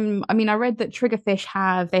mean, I read that triggerfish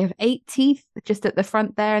have 8 teeth just at the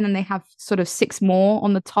front there, and then they have sort of 6 more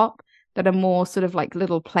on the top that are more sort of like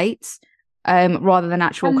little plates, rather than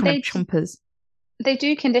actual kind of chompers. They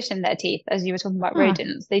do condition their teeth, as you were talking about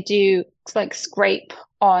rodents. They do like scrape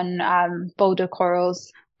on boulder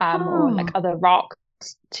corals or like other rocks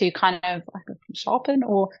to kind of like sharpen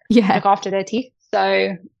or look after their teeth.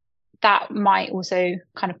 So that might also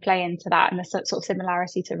kind of play into that, and the sort of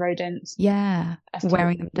similarity to rodents. Yeah,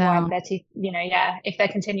 wearing them down. Their teeth, if they're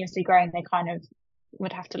continuously growing, they kind of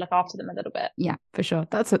would have to look after them a little bit. Yeah, for sure.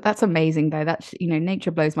 That's amazing though. That's nature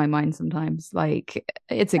blows my mind sometimes. Like,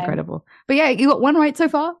 it's incredible. But yeah, you got one right so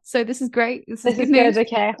far, so this is great. This is good.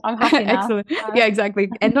 Okay, I'm happy now. Excellent. Yeah, exactly.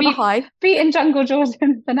 End on a high. Beating Jungle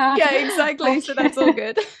Jordan for now. Yeah, exactly. Okay. So that's all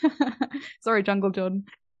good. Sorry, Jungle Jordan.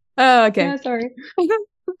 Okay. Yeah, sorry.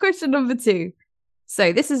 Question number 2.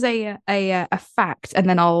 So this is a fact, and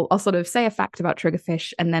then I'll sort of say a fact about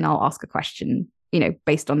triggerfish, and then I'll ask a question,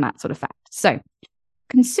 based on that sort of fact. So,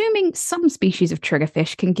 consuming some species of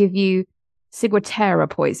triggerfish can give you ciguatera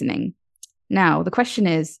poisoning. Now, the question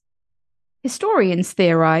is, historians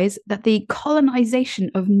theorize that the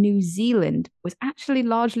colonization of New Zealand was actually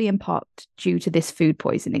largely in part due to this food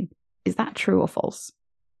poisoning. Is that true or false?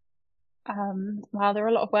 Wow, there are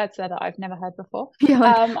a lot of words there that I've never heard before.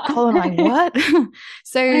 Yeah, colonize what?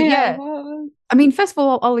 So I mean, first of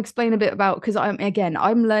all, I'll explain a bit about, because I'm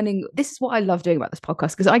learning. This is what I love doing about this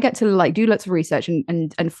podcast, because I get to like do lots of research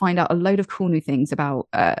and find out a load of cool new things about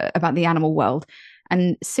the animal world.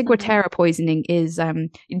 And ciguatera poisoning is I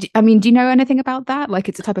mean, do you know anything about that? Like,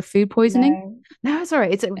 it's a type of food poisoning? No, it's all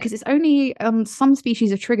right. It's because it's only some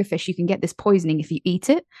species of triggerfish you can get this poisoning if you eat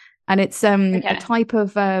it. And it's a type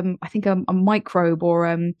of I think a microbe or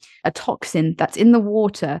a toxin that's in the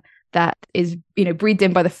water that is breathed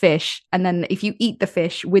in by the fish, and then if you eat the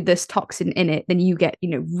fish with this toxin in it, then you get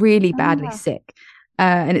really badly sick,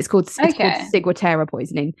 and it's called ciguatera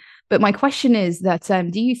poisoning. But my question is that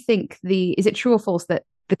do you think is it true or false that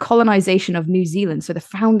the colonization of New Zealand, so the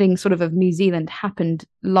founding sort of New Zealand, happened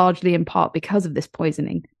largely in part because of this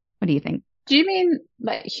poisoning? What do you think? Do you mean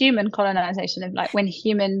like human colonization, of like when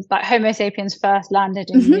humans, like Homo sapiens, first landed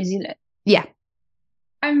in New Zealand? Yeah.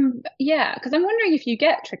 Yeah, because I'm wondering if you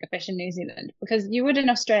get triggerfish in New Zealand, because you would in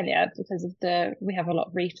Australia, because of we have a lot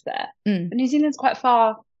of reefs there. But New Zealand's quite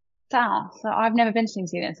far south, so I've never been to New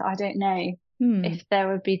Zealand, so I don't know if there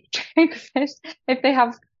would be triggerfish, if they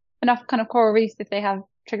have enough kind of coral reefs, if they have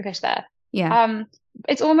triggerfish there. Yeah.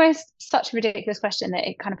 It's almost such a ridiculous question that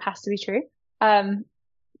it kind of has to be true.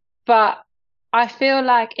 But I feel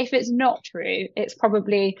like if it's not true, it's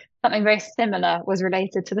probably something very similar was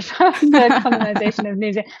related to the first colonization of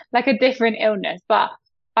New Zealand, like a different illness. But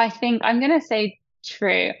I think I'm going to say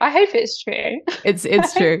true. I hope it's true. It's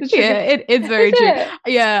true. Yeah, it's very true.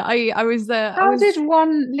 Yeah, I was there. How did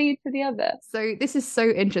one lead to the other? So this is so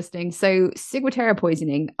interesting. So ciguatera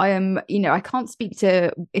poisoning, I can't speak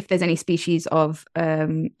to if there's any species of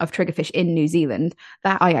triggerfish in New Zealand.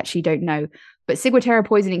 That I actually don't know. But ciguatera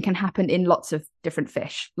poisoning can happen in lots of different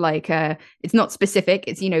fish. Like, it's not specific.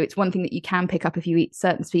 It's it's one thing that you can pick up if you eat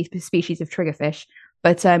certain species of triggerfish.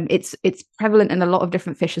 But it's prevalent in a lot of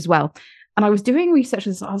different fish as well. And I was doing research,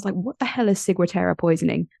 and I was like, what the hell is ciguatera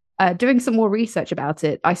poisoning? Doing some more research about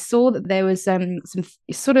it, I saw that there was some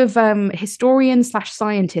sort of historians /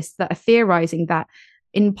 scientists that are theorizing that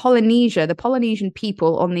in Polynesia, the Polynesian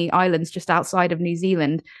people on the islands just outside of New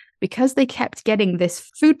Zealand, because they kept getting this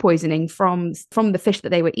food poisoning from the fish that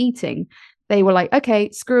they were eating, they were like, okay,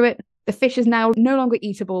 screw it. The fish is now no longer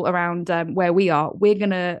eatable around where we are. We're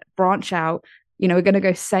going to branch out. We're going to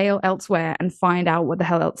go sail elsewhere and find out what the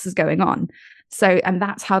hell else is going on. So, and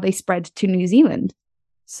that's how they spread to New Zealand.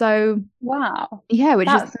 So, wow. Yeah,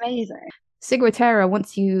 that's amazing. Ciguatera,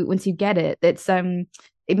 once you get it,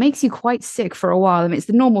 it makes you quite sick for a while. I mean, it's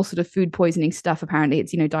the normal sort of food poisoning stuff. Apparently,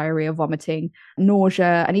 it's, diarrhea, vomiting,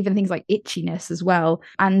 nausea, and even things like itchiness as well.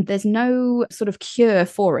 And there's no sort of cure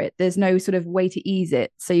for it. There's no sort of way to ease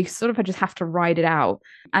it. So you sort of just have to ride it out.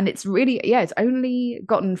 And it's really, it's only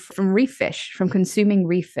gotten from reef fish, from consuming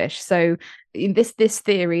reef fish. So this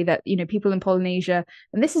theory that, people in Polynesia,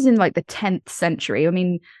 and this is in like the 10th century. I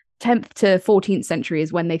mean, 10th to 14th century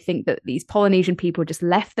is when they think that these Polynesian people just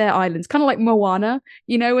left their islands, kind of like Moana,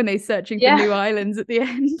 when they're searching for new islands at the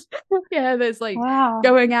end. There's like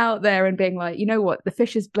going out there and being like, you know what, the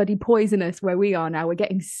fish is bloody poisonous where we are now. We're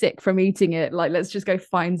getting sick from eating it. Like, let's just go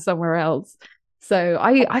find somewhere else. So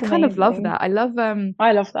I kind of love that. I love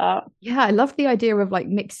that. Yeah, I love the idea of like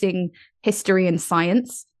mixing history and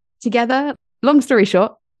science together. Long story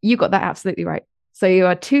short, you got that absolutely right. So you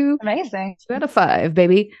are amazing. 2 out of 5,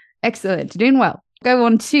 baby. Excellent. Doing well. Go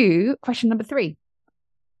on to question number 3.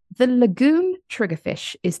 The lagoon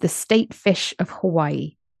triggerfish is the state fish of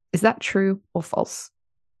Hawaii. Is that true or false?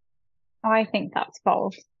 I think that's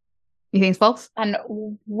false. You think it's false? And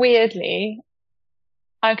weirdly,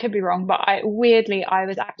 I could be wrong, but I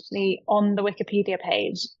was actually on the Wikipedia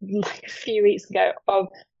page like a few weeks ago of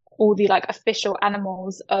all the like official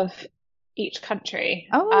animals of each country.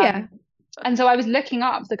 Oh, yeah. And so I was looking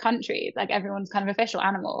up the countries, like everyone's kind of official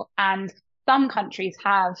animal. And some countries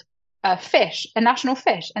have a fish, a national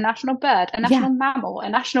bird, a national mammal, a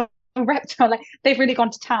national reptile. Like they've really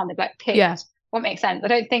gone to town. They've like picked what makes sense. I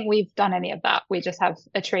don't think we've done any of that. We just have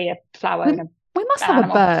a tree, a flower, and we must have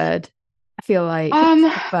a bird. I feel like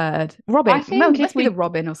a bird. Robin. It must be the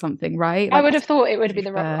robin or something, right? Like, I would have thought it would be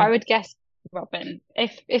the robin. I would guess robin.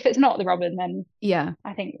 If it's not the robin, then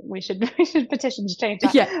I think we should petition to change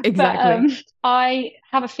that. Yeah, exactly. But, I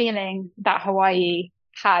have a feeling that Hawaii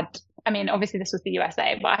had, I mean, obviously this was the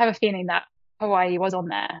USA, but I have a feeling that Hawaii was on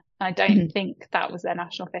there. I don't think that was their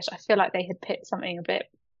national fish. I feel like they had picked something a bit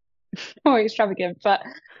more extravagant, but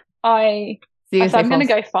I'm going to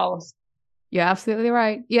go false. You're absolutely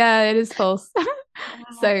right. Yeah, it is false.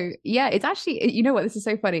 So yeah, it's actually, you know what, this is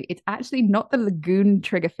so funny. It's actually not the lagoon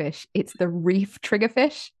triggerfish, it's the reef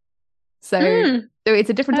triggerfish. So it's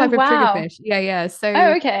a different type of triggerfish. Yeah. So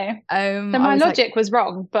okay. So my logic was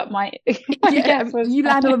wrong, but my guess was you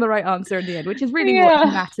landed on the right answer in the end, which is really what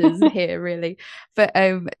matters here, really. But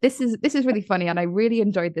this is really funny, and I really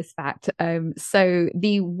enjoyed this fact. So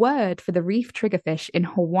the word for the reef triggerfish in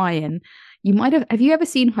Hawaiian, have you ever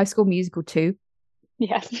seen High School Musical 2?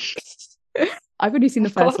 Yes. I've only seen the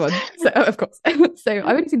first one. So of course. So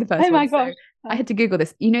I've only seen the first one. Oh my gosh. So I had to Google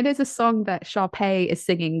this. There's a song that Sharpay is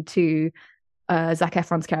singing to Zac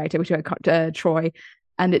Efron's character, which is Troy.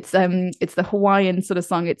 And it's the Hawaiian sort of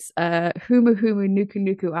song. It's Humu Humu Nuku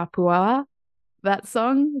Nuku Apua. That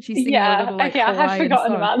song. She's singing a little like Hawaiian I had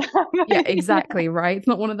forgotten song. About that. Yeah, exactly, right? It's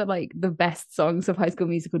not one of the best songs of High School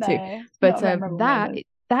Musical 2. But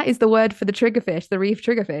that is the word for the triggerfish, the reef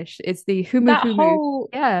triggerfish. It's the Humu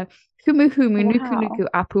Humu. Humu Humu Nuku Nuku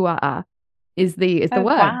Apua is the word.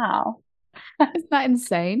 Wow. Isn't that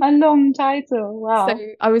insane? A long title. Wow. So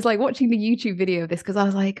I was like watching the YouTube video of this because I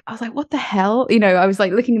was like, what the hell? I was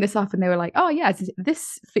like looking this up and they were like, oh yeah,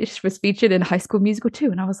 this fish was featured in High School Musical 2.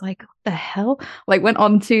 And I was like, what the hell? Like went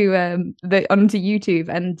onto YouTube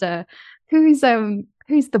and who's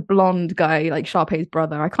the blonde guy, like Sharpay's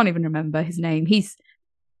brother? I can't even remember his name. He's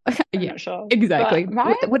I'm not sure. Exactly.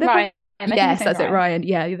 Ryan? Yes, that's it, Ryan.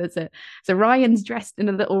 Yeah, that's it. So Ryan's dressed in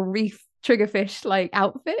a little reef triggerfish like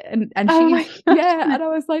outfit and she's and I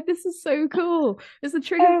was like, this is so cool. There's a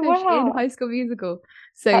triggerfish in High School Musical.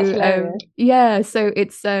 So so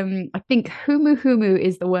it's I think Humu Humu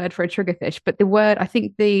is the word for a triggerfish, but the word, I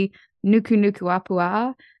think the Nuku Nuku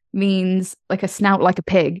Apua means like a snout like a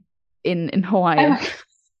pig in Hawaiian.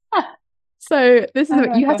 So this is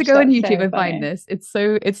you have to go on YouTube and find this. It's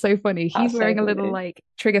so funny. He's wearing a little like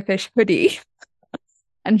triggerfish hoodie,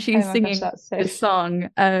 and she's singing the song,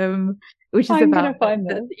 which is about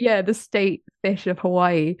the state fish of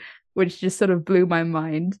Hawaii, which just sort of blew my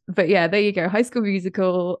mind. But yeah, there you go. High School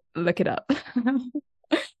Musical. Look it up.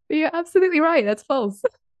 But you're absolutely right. That's false.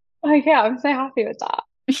 Okay, I'm so happy with that.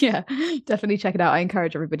 Yeah, definitely check it out. I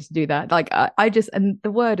encourage everybody to do that. Like I just, and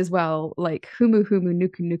the word as well, like Humu Humu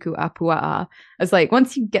Nuku Nuku Apua. It's like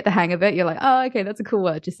once you get the hang of it, you're like, oh, okay, that's a cool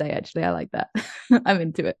word to say. Actually, I like that. I'm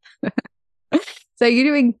into it. So you're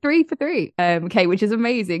doing 3 for 3, okay, which is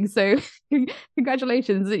amazing. So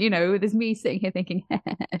congratulations. There's me sitting here thinking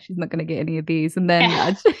she's not going to get any of these, and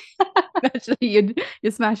then actually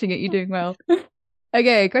you're smashing it. You're doing well.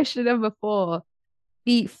 Okay, question number 4.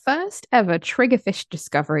 The first ever triggerfish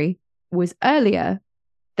discovery was earlier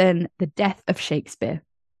than the death of Shakespeare.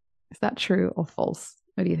 Is that true or false?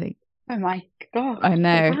 What do you think? Oh my God. I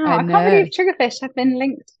know. Wow, I can't believe triggerfish have been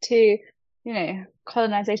linked to,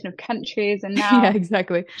 colonization of countries, and now Yeah,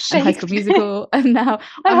 exactly. And High School Musical, and now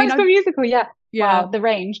High School Musical, yeah. Yeah. Wow, the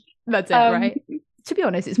range. That's it, right? To be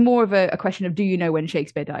honest, it's more of a question of, do you know when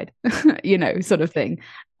Shakespeare died? Sort of thing.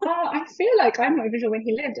 I feel like I'm not even sure when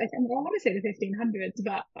he lived. I want to say the 1500s,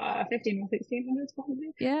 but 15 or 1600s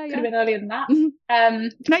probably. Yeah, Could have been earlier than that.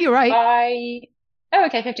 No, you're right.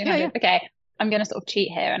 Okay, 1500. Yeah. Okay, I'm going to sort of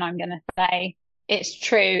cheat here, and I'm going to say it's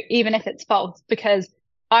true, even if it's false, because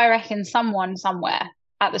I reckon someone somewhere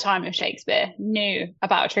at the time of Shakespeare knew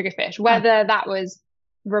about a triggerfish, whether that was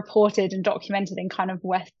reported and documented in kind of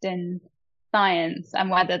Western science, and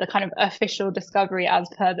whether the kind of official discovery as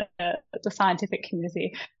per the scientific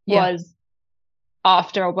community was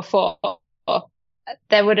after or before.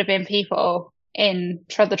 There would have been people in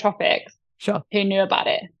the tropics who knew about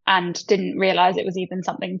it and didn't realize it was even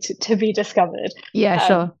something to be discovered.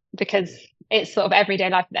 Because it's sort of everyday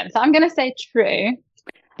life for them. So I'm going to say true,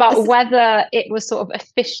 but whether it was sort of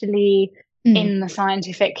officially in the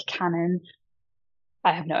scientific canon,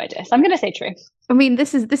 I have no idea. So I'm going to say true. I mean,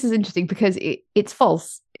 this is interesting because it's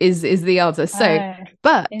false is the answer. So,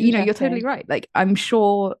 but you're totally right. Like, I'm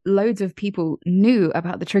sure loads of people knew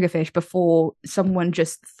about the triggerfish before someone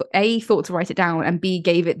just A, thought to write it down, and B,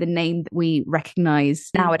 gave it the name that we recognize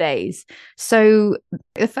nowadays. So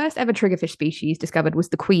the first ever triggerfish species discovered was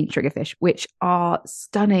the queen triggerfish, which are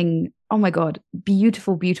stunning. Oh my God,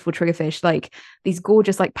 beautiful, beautiful triggerfish. Like these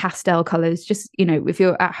gorgeous, like pastel colors. Just, if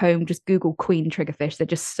you're at home, just Google queen triggerfish. They're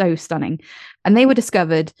just so stunning. And they were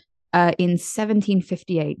discovered in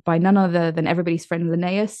 1758 by none other than everybody's friend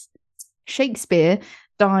Linnaeus. Shakespeare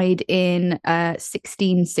died in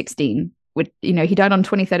 1616. He died on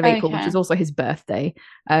 23rd of April, which is also his birthday,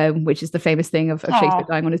 which is the famous thing of Shakespeare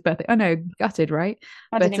dying on his birthday. I know, gutted, right?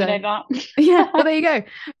 I didn't even know that. Yeah, well, there you go.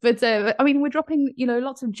 But I mean, we're dropping,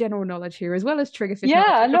 lots of general knowledge here, as well as triggerfish.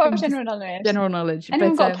 Yeah, a lot of general knowledge. General knowledge.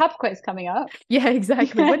 Anyone got a pub quiz coming up? Yeah,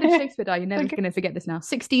 exactly. When did Shakespeare die? You're never going to forget this now.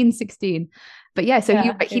 1616. But yeah, so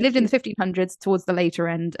he lived in the 1500s towards the later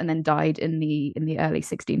end, and then died in the early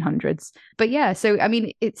 1600s. But yeah, so I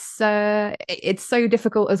mean, it's so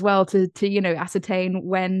difficult as well to ascertain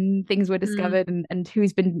when things were discovered and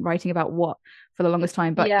who's been writing about what for the longest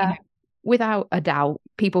time. But without a doubt,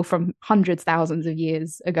 people from hundreds, thousands of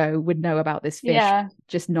years ago would know about this fish,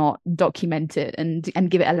 just not document it and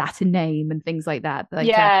give it a Latin name and things like that. Like,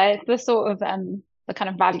 it's the sort of the kind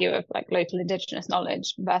of value of like local indigenous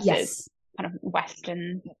knowledge versus kind of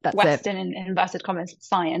Western in inverted commas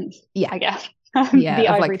science. I guess. The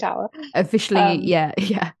ivory tower. Officially,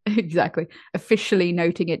 exactly. Officially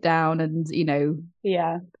noting it down and,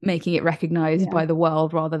 making it recognized by the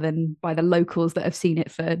world rather than by the locals that have seen it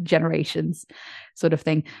for generations, sort of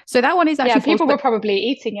thing. So that one is actually people were probably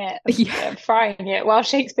eating it, frying it while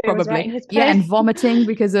Shakespeare was writing his play. And vomiting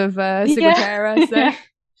because of ciguatera.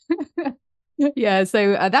 So. Yeah,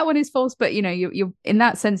 so that one is false, but you're in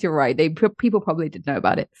that sense you're right. People probably did know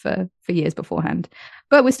about it for years beforehand,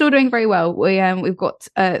 but we're still doing very well. We've got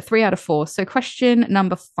 3 out of 4. So question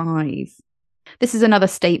number 5. This is another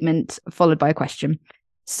statement followed by a question.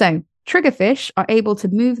 So triggerfish are able to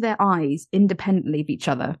move their eyes independently of each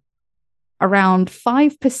other. Around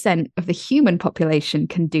 5% of the human population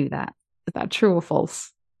can do that. Is that true or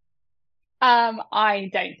false?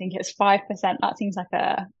 I don't think it's 5%. That seems like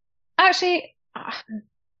actually,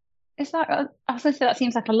 it's like I was going to say that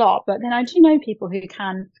seems like a lot, but then I do know people who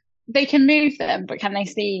can move them, but can they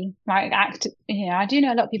see like act? I do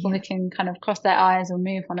know a lot of people who can kind of cross their eyes or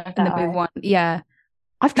move one of their eyes. Yeah,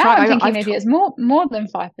 I've tried. I'm thinking maybe it's more than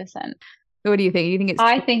 5%. What do you think? You think it's?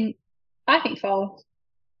 I think false.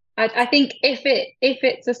 I think if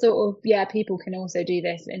it's a sort of people can also do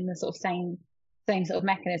this in the sort of same sort of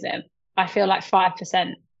mechanism. I feel like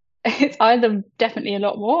 5%. It's either definitely a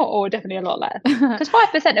lot more or definitely a lot less. Because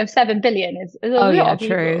 5% of 7 billion is a lot of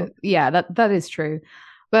people. True. Yeah, that is true.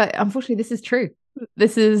 But unfortunately, this is true.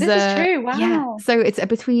 This is true. Wow. Yeah. So it's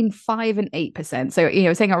between 5 and 8%. So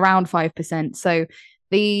saying around 5%. So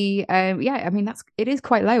the I mean it is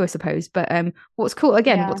quite low, I suppose. But what's cool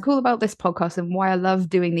about this podcast and why I love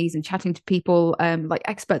doing these and chatting to people like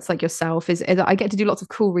experts like yourself is I get to do lots of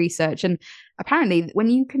cool research. And apparently when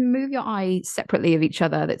you can move your eyes separately of each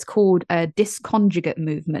other, that's called a disconjugate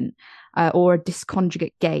movement or a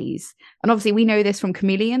disconjugate gaze. And obviously we know this from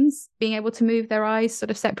chameleons being able to move their eyes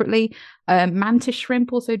sort of separately. Mantis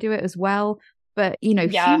shrimp also do it as well. But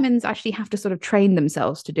humans actually have to sort of train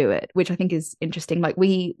themselves to do it, which I think is interesting. Like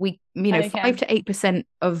we 5 to 8%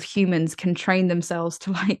 of humans can train themselves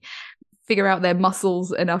to like figure out their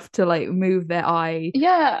muscles enough to like move their eye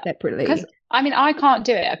separately. Because I mean, I can't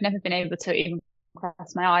do it. I've never been able to even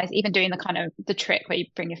cross my eyes, even doing the kind of the trick where you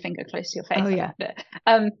bring your finger close to your face. Oh, yeah.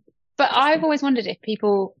 But I've always wondered if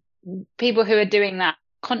people who are doing that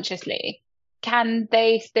consciously, can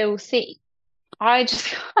they still see? I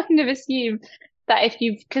just kind of assume that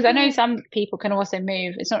because I know some people can also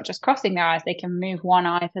move, it's not just crossing their eyes, they can move one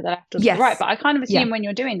eye to the left or to the right. But I kind of assume when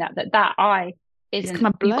you're doing that eye isn't, kind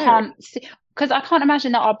of you can't see, because I can't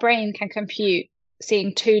imagine that our brain can compute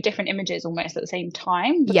seeing two different images almost at the same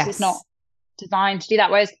time, because it's not designed to do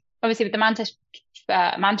that. Whereas obviously with the mantis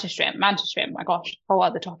shrimp, my gosh, whole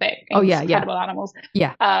other topic. Incredible animals.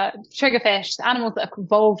 Triggerfish, animals that have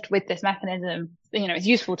evolved with this mechanism, it's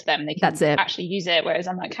useful to them. They can actually use it. Whereas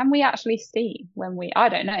I'm like, can we actually see when I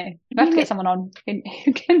don't know. We have to get someone on who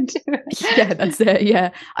can do it. Yeah, that's it. Yeah.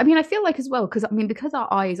 I mean, I feel like as well, because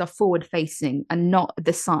our eyes are forward facing and not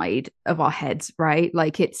the side of our heads, right?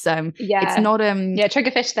 Like it's not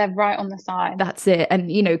Triggerfish, they're right on the side. That's it.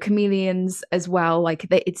 And chameleons as well, like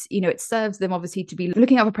it serves them obviously to be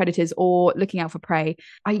looking out for predators or looking out for prey.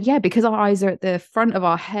 Because our eyes are at the front of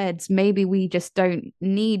our heads, maybe we just don't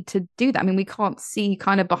need to do that. I mean, we can't see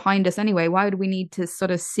kind of behind us anyway. Why would we need to sort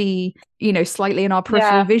of see slightly in our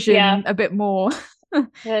peripheral vision a bit more?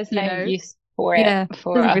 There's no use for it.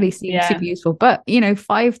 Doesn't really seem super useful. But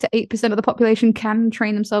 5 to 8% of the population can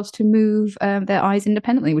train themselves to move their eyes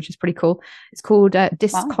independently, which is pretty cool. It's called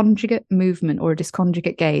disconjugate movement or a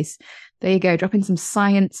disconjugate gaze. There you go, dropping some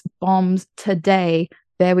science bombs today.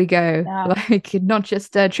 There we go. Like not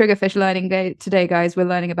just Triggerfish learning today, guys. We're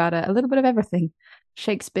learning about a little bit of everything.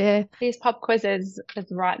 Shakespeare. These pop quizzes just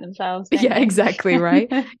write themselves. Yeah, exactly, right?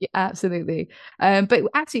 Yeah, absolutely. But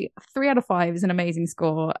actually 3 out of 5 is an amazing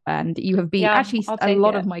score, and you have beat a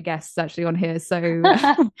lot of my guests actually on here, so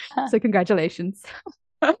so congratulations.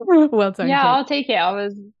 Well done. Yeah, Kate. I'll take it. I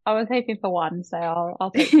was hoping for 1, so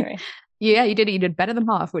I'll take 3. Yeah, you did better than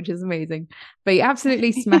half, which is amazing. But you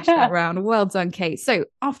absolutely smashed that round. Well done, Kate. So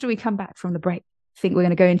after we come back from the break, I think we're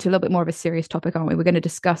going to go into a little bit more of a serious topic, aren't we? We're going to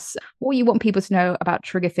discuss what you want people to know about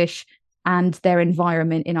triggerfish and their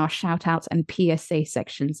environment in our shout outs and PSA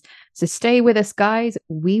sections. So stay with us, guys.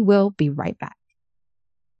 We will be right back.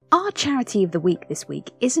 Our charity of the week this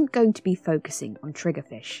week isn't going to be focusing on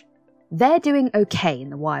triggerfish. They're doing okay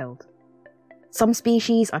in the wild. Some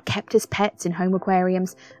species are kept as pets in home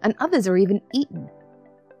aquariums, and others are even eaten.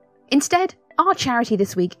 Instead, our charity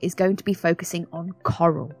this week is going to be focusing on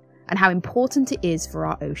coral and how important it is for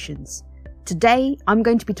our oceans. Today, I'm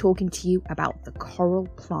going to be talking to you about the coral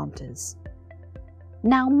planters.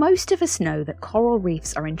 Now, most of us know that coral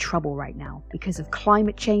reefs are in trouble right now because of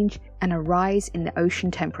climate change and a rise in the ocean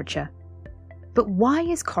temperature. But why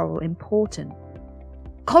is coral important?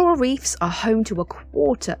 Coral reefs are home to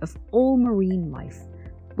 1/4 of all marine life,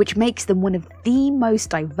 which makes them one of the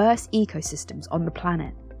most diverse ecosystems on the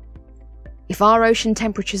planet. If our ocean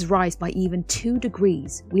temperatures rise by even 2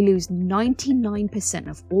 degrees, we lose 99%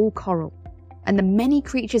 of all coral, and the many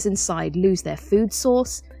creatures inside lose their food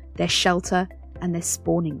source, their shelter, and their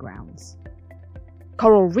spawning grounds.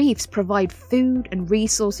 Coral reefs provide food and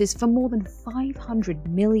resources for more than 500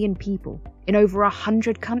 million people in over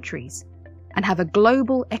 100 countries, and have a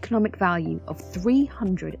global economic value of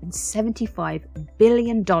 $375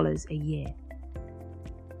 billion a year.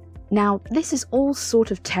 Now, this is all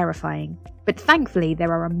sort of terrifying, but thankfully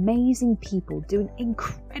there are amazing people doing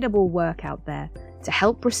incredible work out there to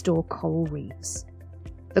help restore coral reefs.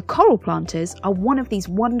 The Coral Planters are one of these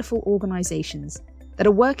wonderful organisations that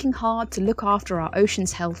are working hard to look after our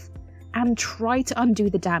ocean's health and try to undo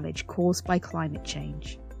the damage caused by climate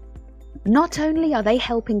change. Not only are they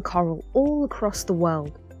helping coral all across the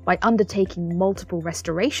world by undertaking multiple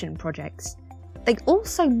restoration projects, they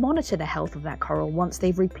also monitor the health of that coral once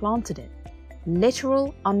they've replanted it.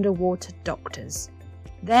 Literal underwater doctors.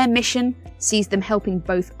 Their mission sees them helping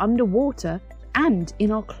both underwater and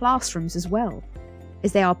in our classrooms as well,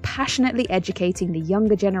 as they are passionately educating the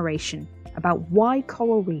younger generation about why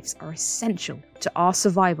coral reefs are essential to our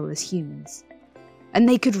survival as humans. And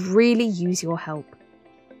they could really use your help.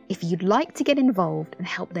 If you'd like to get involved and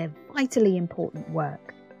help their vitally important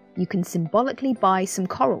work, you can symbolically buy some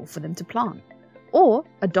coral for them to plant, or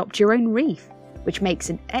adopt your own reef, which makes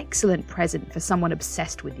an excellent present for someone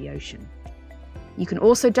obsessed with the ocean. You can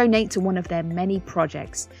also donate to one of their many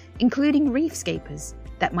projects, including Reefscapers,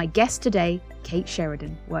 that my guest today, Kate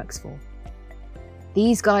Sheridan, works for.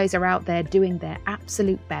 These guys are out there doing their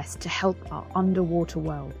absolute best to help our underwater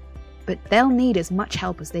world, but they'll need as much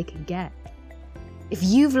help as they can get. If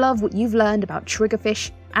you've loved what you've learned about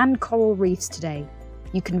triggerfish and coral reefs today,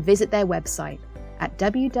 you can visit their website at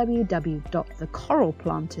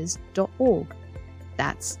www.thecoralplanters.org.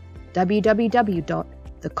 That's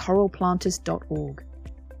www.thecoralplanters.org,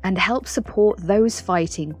 and help support those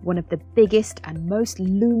fighting one of the biggest and most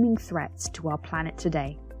looming threats to our planet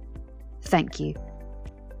today. Thank you.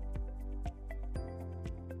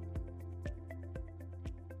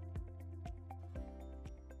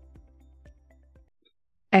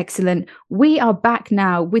 Excellent. We are back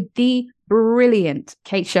now with the brilliant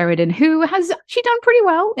Kate Sheridan, who has actually done pretty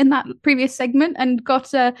well in that previous segment and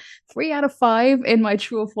got a 3 out of 5 in my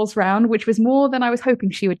true or false round, which was more than I was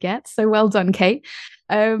hoping she would get. So well done, Kate.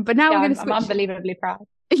 But now we're going to switch. I'm unbelievably proud.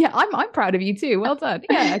 Yeah, I'm proud of you too. Well done.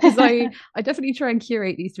 Yeah, because I definitely try and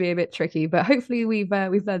curate these to be a bit tricky, but hopefully we've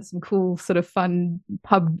learned some cool sort of fun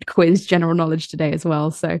pub quiz general knowledge today as well.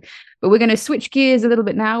 So, but we're going to switch gears a little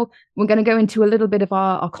bit now. We're going to go into a little bit of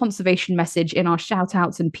our conservation message in our shout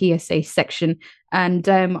outs and PSA section, and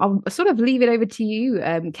I'll sort of leave it over to you,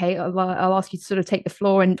 Kate. I'll ask you to sort of take the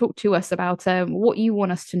floor and talk to us about what you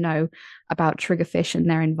want us to know about triggerfish and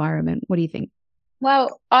their environment. What do you think?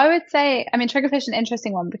 Well, I would say, triggerfish is an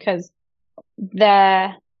interesting one because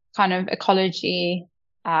their kind of ecology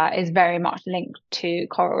is very much linked to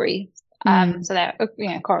coral reefs. So they're,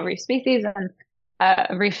 coral reef species and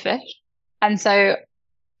reef fish. And so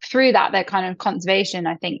through that, their kind of conservation,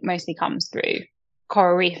 I think, mostly comes through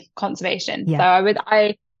coral reef conservation. Yeah. So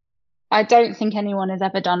I don't think anyone has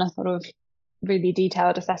ever done a sort of really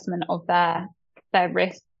detailed assessment of their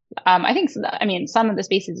risks. I think some of the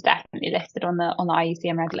species are definitely listed on the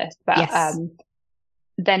IUCN Red List, but yes.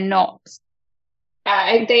 They're not.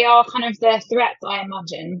 They are kind of the threats, I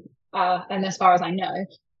imagine, and as far as I know,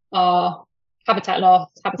 are habitat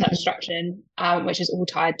loss, habitat destruction, which is all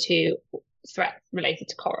tied to threats related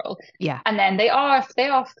to coral. Yeah, and then they are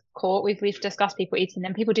caught. We've discussed people eating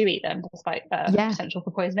them. People do eat them, despite potential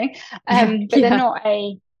for poisoning. But they're not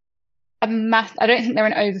I don't think they're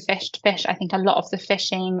an overfished fish. I think a lot of the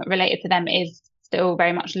fishing related to them is still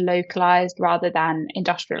very much localized rather than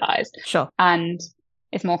industrialized. Sure. And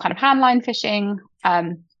it's more kind of handline fishing.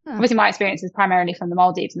 Obviously my experience is primarily from the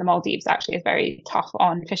Maldives, and the Maldives actually is very tough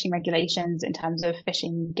on fishing regulations in terms of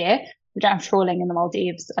fishing gear. We don't have trawling in the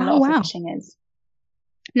Maldives. A lot of the fishing is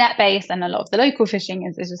net-based, and a lot of the local fishing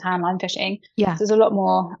is just handline fishing. Yeah. So there's a lot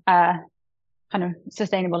more kind of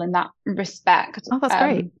sustainable in that respect. Oh, that's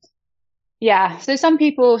great. Yeah, so some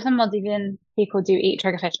Maldivian people do eat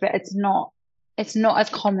triggerfish, but it's not as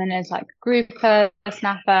common as like grouper,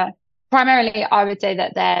 snapper. Primarily, I would say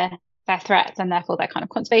that their threats and therefore their kind of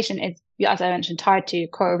conservation is, as I mentioned, tied to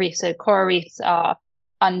coral reefs. So coral reefs are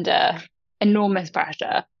under enormous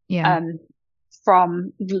pressure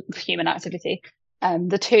from human activity.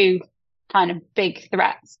 The two kind of big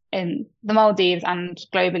threats in the Maldives and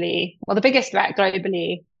globally, well, the biggest threat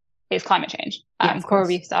globally is climate change. Coral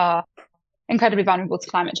reefs are incredibly vulnerable to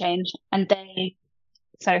climate change, and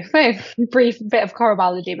brief bit of coral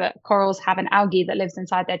biology, but corals have an algae that lives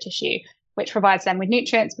inside their tissue, which provides them with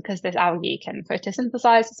nutrients because this algae can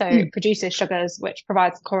photosynthesize, so it produces sugars, which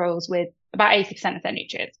provides corals with about 80% of their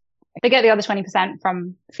nutrients. They get the other 20%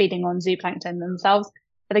 from feeding on zooplankton themselves,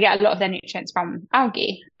 but they get a lot of their nutrients from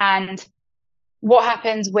algae. And what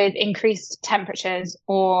happens with increased temperatures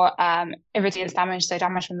or irradiance damage, so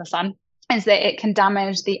damage from the sun, is that it can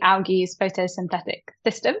damage the algae's photosynthetic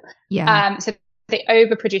system. Yeah. So they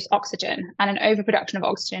overproduce oxygen, and an overproduction of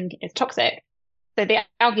oxygen is toxic. So the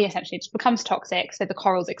algae essentially just becomes toxic, so the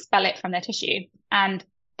corals expel it from their tissue. And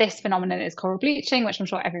this phenomenon is coral bleaching, which I'm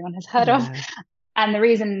sure everyone has heard of. And the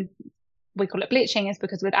reason we call it bleaching is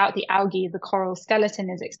because without the algae, the coral skeleton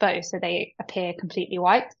is exposed, so they appear completely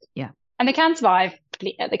white. Yeah. And they can survive.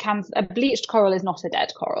 A bleached coral is not a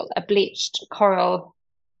dead coral. A bleached coral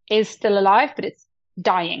is still alive, but it's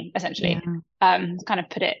dying, essentially. Yeah. Kind of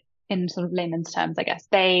put it in sort of layman's terms, I guess.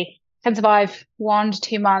 They can survive 1 to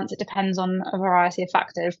 2 months. It depends on a variety of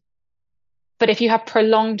factors. But if you have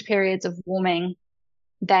prolonged periods of warming,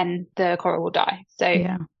 then the coral will die.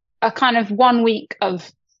 So a kind of 1 week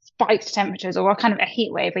of spiked temperatures, or a kind of a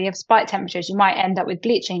heat wave where you have spiked temperatures, you might end up with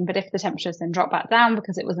bleaching. But if the temperatures then drop back down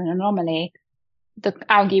because it was an anomaly, the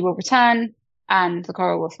algae will return and the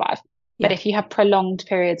coral will survive. But if you have prolonged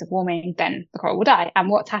periods of warming, then the coral will die. And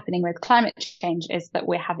what's happening with climate change is that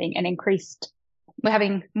we're having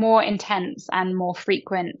more intense and more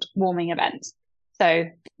frequent warming events. So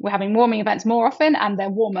we're having warming events more often, and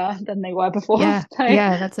they're warmer than they were before. Yeah, so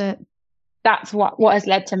that's it. That's what has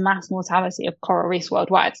led to mass mortality of coral reefs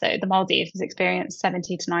worldwide. So the Maldives has experienced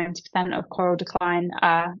 70 to 90% of coral decline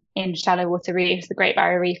in shallow water reefs. The Great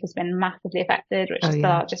Barrier Reef has been massively affected, which is the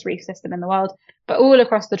largest reef system in the world. But all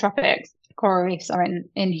across the tropics, coral reefs are in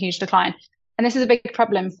huge decline. And this is a big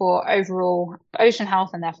problem for overall ocean health,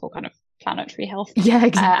 and therefore kind of planetary health. Yeah,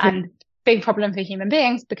 exactly. And big problem for human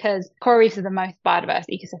beings because coral reefs are the most biodiverse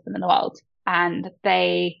ecosystem in the world, and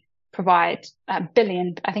they provide a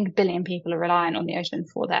billion people are reliant on the ocean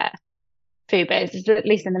for their food, but it's at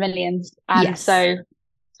least in the millions. And so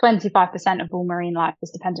 25% of all marine life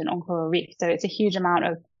is dependent on coral reefs. So it's a huge amount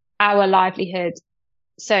of our livelihood.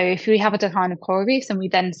 So if we have a decline of coral reefs and we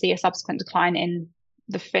then see a subsequent decline in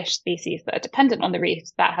the fish species that are dependent on the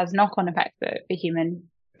reefs, that has knock-on effects for human.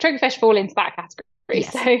 Triggerfish fall into that category.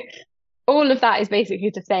 Yes. So all of that is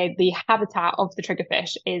basically to say the habitat of the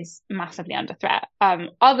triggerfish is massively under threat.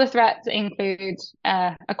 Other threats include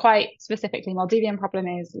a quite specifically Maldivian problem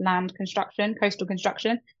is land construction, coastal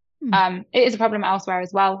construction. It is a problem elsewhere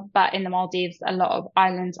as well, but in the Maldives, a lot of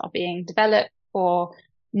islands are being developed, or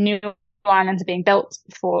new islands are being built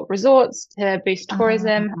for resorts to boost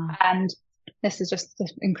tourism. And this is just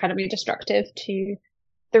incredibly destructive to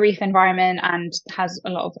the reef environment and has a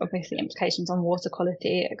lot of obviously implications on water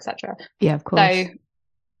quality, etc. Yeah, of course. So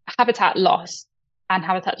habitat loss and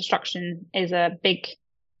habitat destruction is a big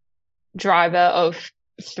driver of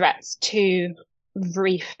threats to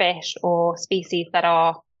reef fish or species that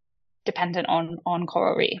are dependent on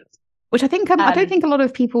coral reefs. Which I think I don't think a lot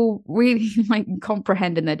of people really like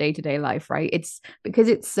comprehend in their day-to-day life, right? It's because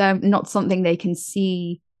it's not something they can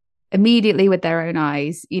see immediately with their own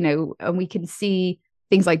eyes, and we can see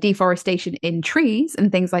things like deforestation in trees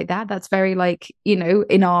and things like that. That's very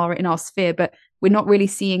in our sphere, but we're not really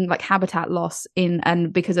seeing like habitat loss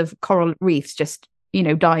and because of coral reefs just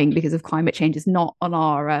dying because of climate change is not on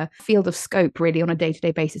our field of scope really on a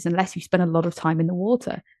day-to-day basis unless you spend a lot of time in the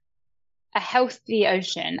water. A healthy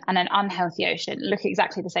ocean and an unhealthy ocean look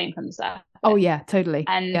exactly the same from the surface. Oh yeah, totally.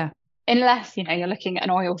 And yeah. Unless you're looking at an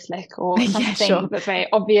oil slick or something that's very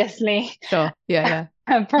obviously a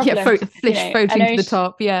problem. Fish floating to the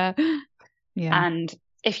top. Yeah. And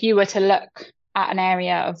if you were to look at an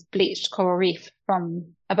area of bleached coral reef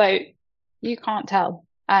from a boat, you can't tell.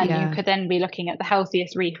 And you could then be looking at the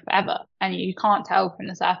healthiest reef ever, and you can't tell from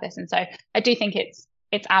the surface. And so I do think it's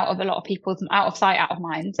out of a lot of people's, out of sight, out of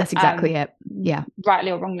mind. That's exactly it. Yeah.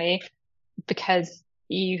 Rightly or wrongly, because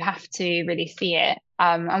you have to really see it.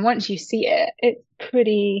 And once you see it, it's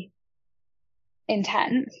pretty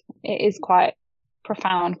intense. It is quite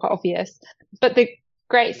profound, quite obvious. But the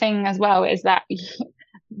great thing as well is that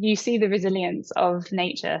you see the resilience of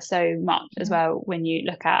nature so much as well when you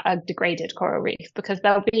look at a degraded coral reef, because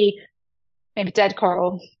there'll be maybe dead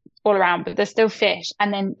coral all around, but there's still fish.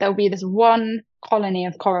 And then there'll be this one colony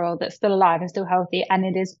of coral that's still alive and still healthy, and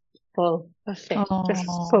it is full of fish, just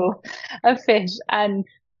full of fish. And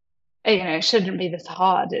it shouldn't be this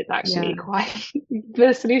hard. It's actually quite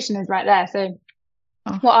the solution is right there. So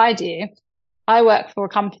what I do, I work for a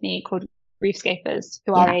company called Reefscapers,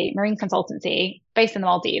 who are a marine consultancy based in the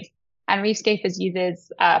Maldives. And Reefscapers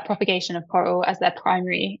uses propagation of coral as their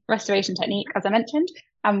primary restoration technique, as I mentioned.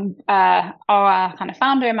 And our kind of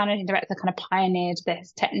founder and managing director kind of pioneered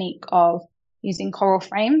this technique of using coral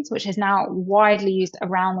frames, which is now widely used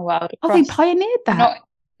around the world. They pioneered that?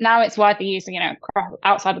 Now it's widely used,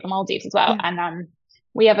 outside of the Maldives as well. Yeah. And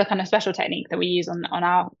we have a kind of special technique that we use on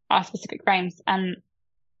our specific frames. And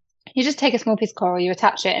you just take a small piece of coral, you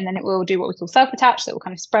attach it, and then it will do what we call self-attach. So it will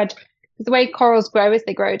kind of spread. Because the way corals grow is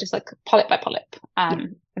they grow just like polyp by polyp.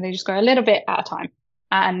 And they just grow a little bit at a time.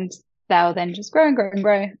 And they'll then just grow and grow and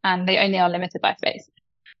grow. And they only are limited by space.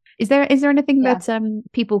 Is there anything that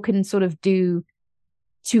people can sort of do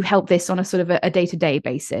to help this on a sort of a day-to-day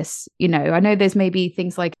basis? I know there's maybe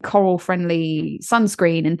things like coral-friendly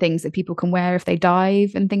sunscreen and things that people can wear if they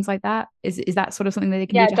dive and things like that. Is that sort of something that they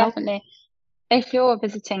can do to help? Yeah, definitely. If you're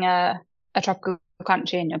visiting a tropical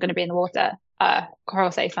country and you're going to be in the water,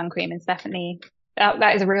 coral safe sun cream is definitely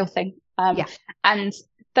that is a real thing. And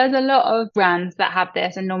there's a lot of brands that have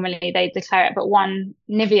this, and normally they declare it, but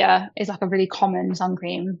Nivea is like a really common sun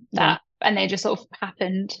cream and they just sort of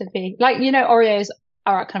happen to be like, Oreos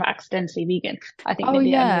are kind of accidentally vegan. I think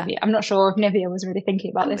Nivea. I'm not sure if Nivea was really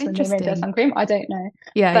thinking about this when they made their sun cream. I don't know.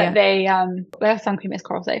 But their sun cream is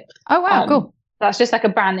coral safe. Oh wow, cool. That's just like a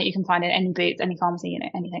brand that you can find in any Boots, any pharmacy,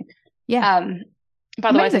 anything. Yeah. But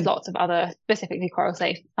otherwise, there's lots of other specifically coral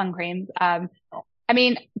safe sun creams. I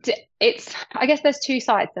mean, I guess there's two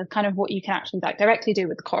sides. There's kind of what you can actually like directly do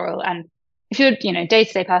with the coral. And if you're,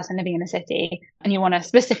 day-to-day person living in a city and you want to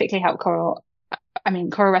specifically help coral,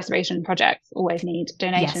 coral restoration projects always need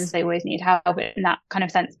donations. Yes. They always need help in that kind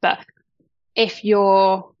of sense. But if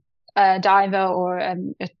you're a diver or,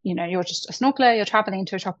 you're just a snorkeler, you're traveling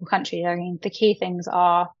to a tropical country, the key things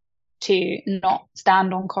are to not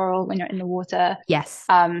stand on coral when you're in the water. Yes.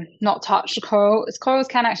 Not touch coral. Corals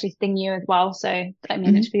can actually sting you as well. So, I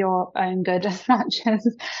mean, it's for your own good as much as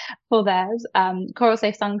for theirs. Coral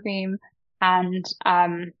safe sun cream and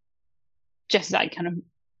just like kind of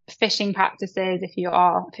fishing practices. If you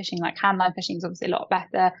are fishing, like handline fishing is obviously a lot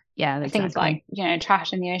better. Yeah, exactly. Things like,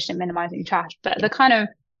 trash in the ocean, minimizing trash. But the kind of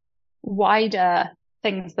wider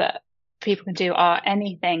things that people can do are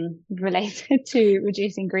anything related to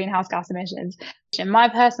reducing greenhouse gas emissions. In my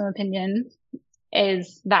personal opinion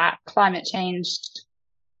is that climate change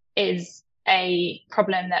is a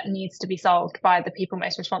problem that needs to be solved by the people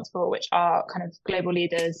most responsible, which are kind of global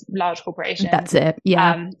leaders, large corporations. That's it.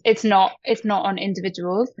 Yeah. It's not on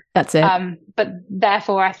individuals. That's it. But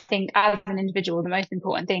therefore, I think as an individual, the most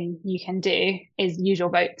important thing you can do is use your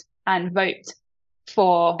vote and vote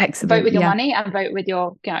with your money and vote with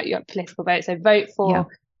your political vote. So vote for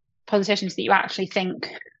politicians that you actually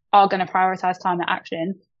think are going to prioritize climate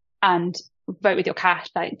action, and vote with your cash.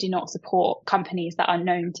 Like, do not support companies that are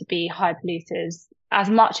known to be high polluters as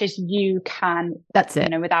much as you can. That's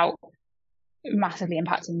it. Without massively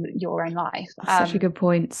impacting your own life. Such a good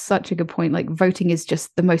point. Like, voting is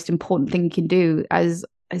just the most important thing you can do as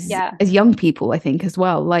young people, I think, as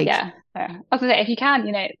well. Like, I was gonna say, if you can,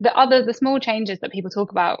 the small changes that people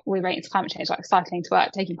talk about relating to climate change, like cycling to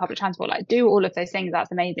work, taking public transport, like do all of those things.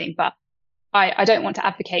 That's amazing. But I don't want to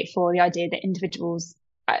advocate for the idea that individuals,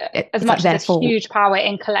 as much as there's huge power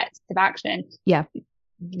in collective action,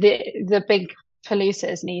 the big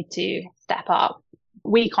polluters need to step up.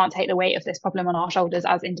 We can't take the weight of this problem on our shoulders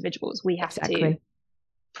as individuals. We have to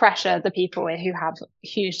pressure the people who have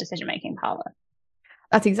huge decision-making power.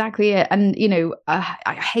 That's exactly it. And,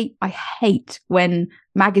 I hate when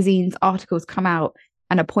magazines, articles come out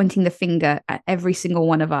and are pointing the finger at every single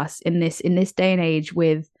one of us in this day and age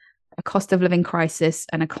with a cost of living crisis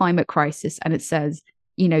and a climate crisis. And it says,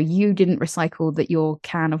 you didn't recycle your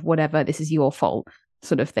can of whatever, this is your fault,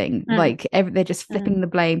 sort of thing. Like they're just flipping the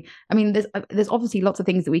blame. I mean, there's obviously lots of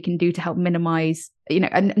things that we can do to help minimize,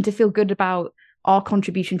 and to feel good about our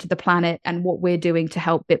contribution to the planet and what we're doing to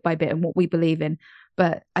help bit by bit and what we believe in.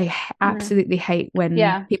 But I absolutely hate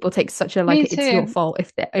when people take such a, like, it's your fault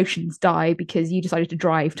if the oceans die because you decided to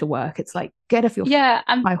drive to work. It's like, get off your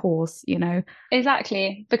my horse,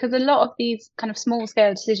 Exactly. Because a lot of these kind of small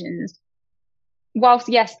scale decisions, whilst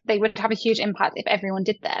yes, they would have a huge impact if everyone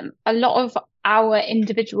did them, a lot of our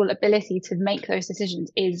individual ability to make those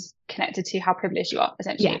decisions is connected to how privileged you are,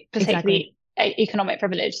 essentially, particularly economic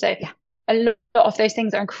privilege. So a lot of those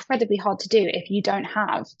things are incredibly hard to do if you don't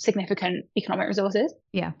have significant economic resources.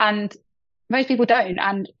 Yeah. And most people don't.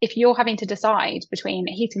 And if you're having to decide between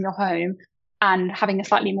heating your home and having a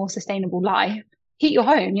slightly more sustainable life, heat your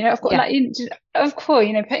home, of course,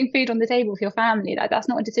 putting food on the table for your family, that's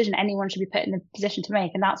not a decision anyone should be put in a position to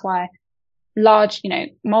make. And that's why large,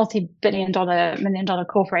 multi-billion-dollar, million-dollar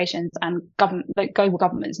corporations and global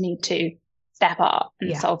governments need to step up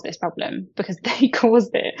and solve this problem because they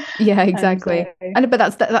caused it. Yeah, exactly. But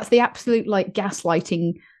that's the absolute, like,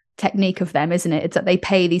 gaslighting technique of them, isn't it? It's that they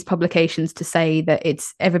pay these publications to say that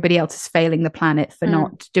it's everybody else is failing the planet for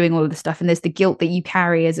not doing all of this stuff, and there's the guilt that you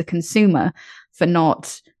carry as a consumer for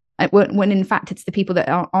not, when in fact it's the people that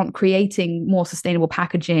aren't creating more sustainable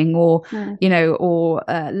packaging or or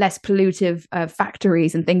less pollutive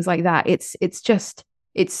factories and things like that.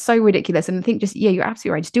 It's so ridiculous. And I think you're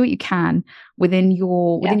absolutely right. Just do what you can within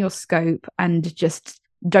your scope, and just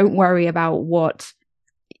don't worry about what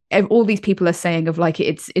all these people are saying of, like,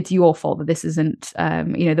 it's your fault that this isn't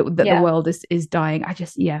the world is dying.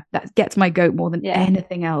 That gets my goat more than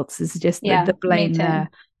anything else, is just the blame there.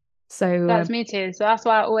 So that's me too. So that's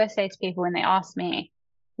why I always say to people when they ask me,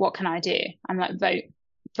 what can I do? I'm like, vote.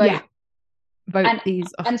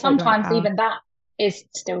 And sometimes even that is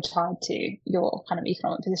still tied to your kind of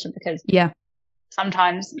economic position, because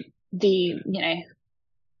sometimes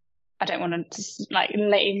I don't want to let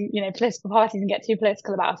political parties and get too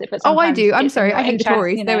political about it, but I do. I'm sorry, I hate the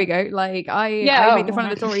Tories. There we go. Like I make fun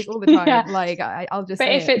of the Tories all the time. Like I'll just. But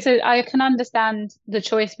if I can understand the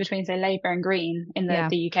choice between, say, Labour and Green in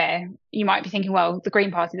the UK. You might be thinking, well, the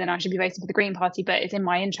Green Party, then I should be voting for the Green Party, but it's in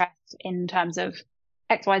my interest in terms of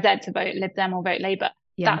X, Y, Z to vote Lib Dem or vote Labour.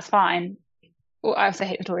 That's fine. Well, I also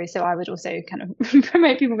hate the Tories, so I would also kind of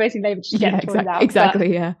promote people voting Labour to get the Tories out.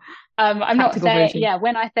 Exactly, but, I'm not saying,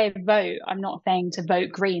 when I say vote, I'm not saying to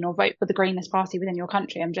vote Green or vote for the greenest party within your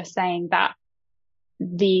country. I'm just saying that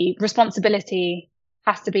the responsibility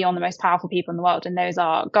has to be on the most powerful people in the world, and those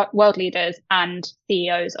are world leaders and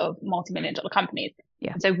CEOs of multi-million-dollar companies.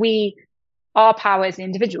 Yeah. So our power as an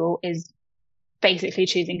individual is basically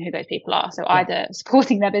choosing who those people are. So either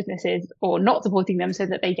supporting their businesses or not supporting them so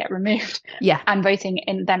that they get removed. Yeah. And voting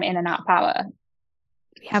them in and out of power.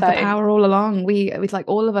 We have the power all along. It's like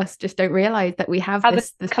all of us just don't realize that we have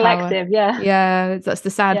this collective power. Yeah, that's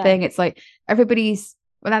the sad thing. It's like everybody's,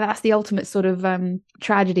 well, that's the ultimate sort of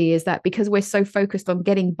tragedy, is that because we're so focused on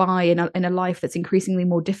getting by in a life that's increasingly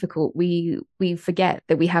more difficult, we forget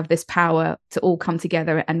that we have this power to all come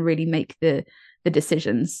together and really make the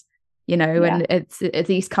decisions, and it's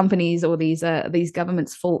these companies or these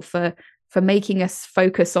governments' fault for making us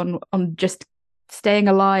focus on just staying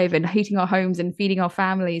alive and heating our homes and feeding our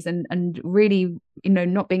families and really,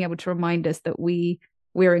 not being able to remind us that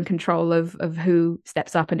we're in control of who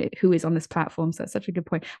steps up and who is on this platform. So that's such a good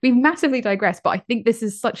point. We've massively digressed, but I think this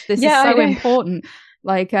is so important.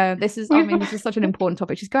 Like this is such an important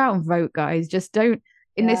topic. Just go out and vote, guys. Just don't,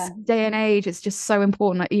 in this day and age, it's just so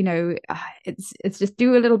important. Like, it's just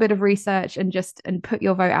do a little bit of research and put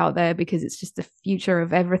your vote out there, because it's just the future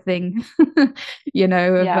of everything.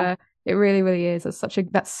 It really, really is. That's such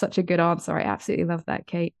a good answer. I absolutely love that,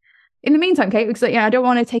 Kate. In the meantime, Kate, because I don't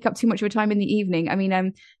want to take up too much of your time in the evening. I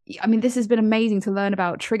mean, this has been amazing to learn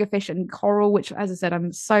about triggerfish and coral, which, as I said,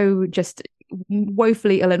 I'm so just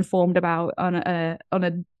woefully ill-informed about on a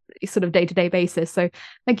sort of day-to-day basis. So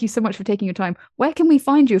thank you so much for taking your time. Where can we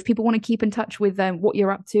find you if people want to keep in touch with what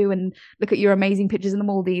you're up to and look at your amazing pictures in the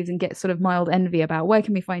Maldives and get sort of mild envy about? Where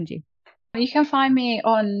can we find you? You can find me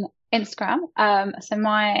on Instagram,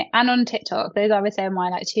 and on TikTok. Those, I would say, are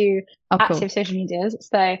my two active social medias.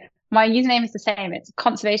 So my username is the same. It's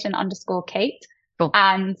conservation_Kate. Cool.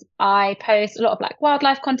 And I post a lot of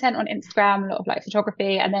wildlife content on Instagram, a lot of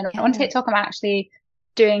photography. And then on TikTok, I'm actually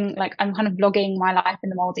doing I'm kind of vlogging my life in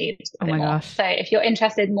the Maldives. Oh my gosh. So if you're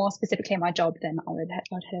interested more specifically in my job, then I would head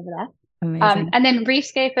over there. Amazing. And then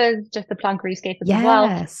Reefscapers, just to plug Reefscapers as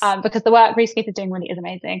well, because the work Reefscapers doing really is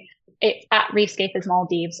amazing. It's at Reefscapers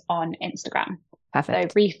Maldives on Instagram.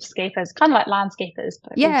 Perfect. So Reefscapers, kind of like landscapers.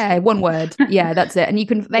 Yeah, one word. Yeah, that's it. And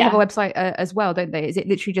they have a website as well, don't they? Is it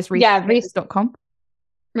literally just reefscapers.com?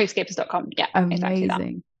 Reefscapers.com. Yeah, amazing. Exactly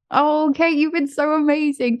that. Oh, Kate, you've been so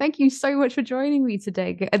amazing. Thank you so much for joining me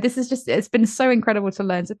today. It's been so incredible to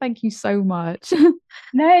learn. So thank you so much.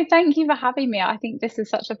 No, thank you for having me. I think this is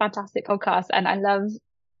such a fantastic podcast, and I love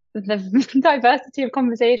the diversity of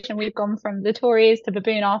conversation. We've gone from the Tories to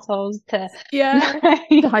baboon assholes to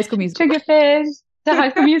to High School Musical, Triggerfish, to High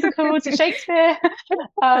School Musical, to Shakespeare.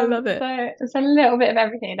 I love it. So it's a little bit of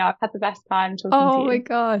everything. I've had the best time talking to you. Oh my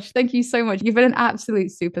gosh, thank you so much. You've been an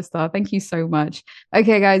absolute superstar. Thank you so much.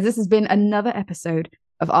 Okay, guys, this has been another episode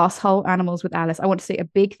of Arsehole Animals with Alice. I want to say a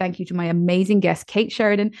big thank you to my amazing guest, Kate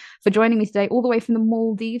Sheridan, for joining me today, all the way from the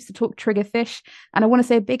Maldives to talk triggerfish. And I want to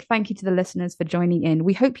say a big thank you to the listeners for joining in.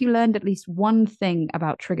 We hope you learned at least one thing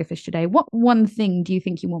about triggerfish today. What one thing do you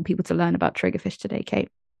think you want people to learn about triggerfish today, Kate?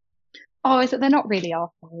 Oh, is that they're not really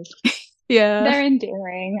assholes. Yeah. They're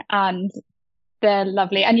endearing and they're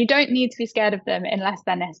lovely. And you don't need to be scared of them unless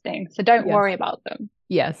they're nesting. So don't worry about them.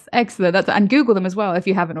 Yes, excellent. And Google them as well if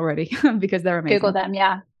you haven't already, because they're amazing. Google them,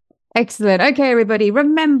 yeah. Excellent. Okay, everybody,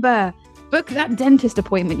 remember, book that dentist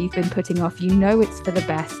appointment you've been putting off. You know it's for the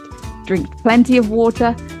best. Drink plenty of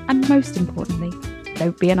water, and most importantly,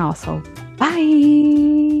 don't be an arsehole.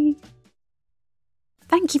 Bye.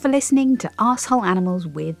 Thank you for listening to Arsehole Animals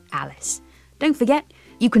with Alice. Don't forget,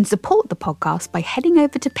 you can support the podcast by heading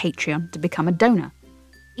over to Patreon to become a donor.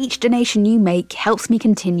 Each donation you make helps me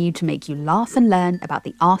continue to make you laugh and learn about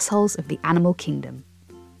the arseholes of the animal kingdom.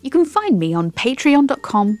 You can find me on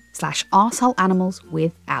patreon.com/arseholeanimals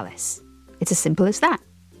with Alice. It's as simple as that.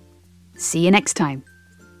 See you next time.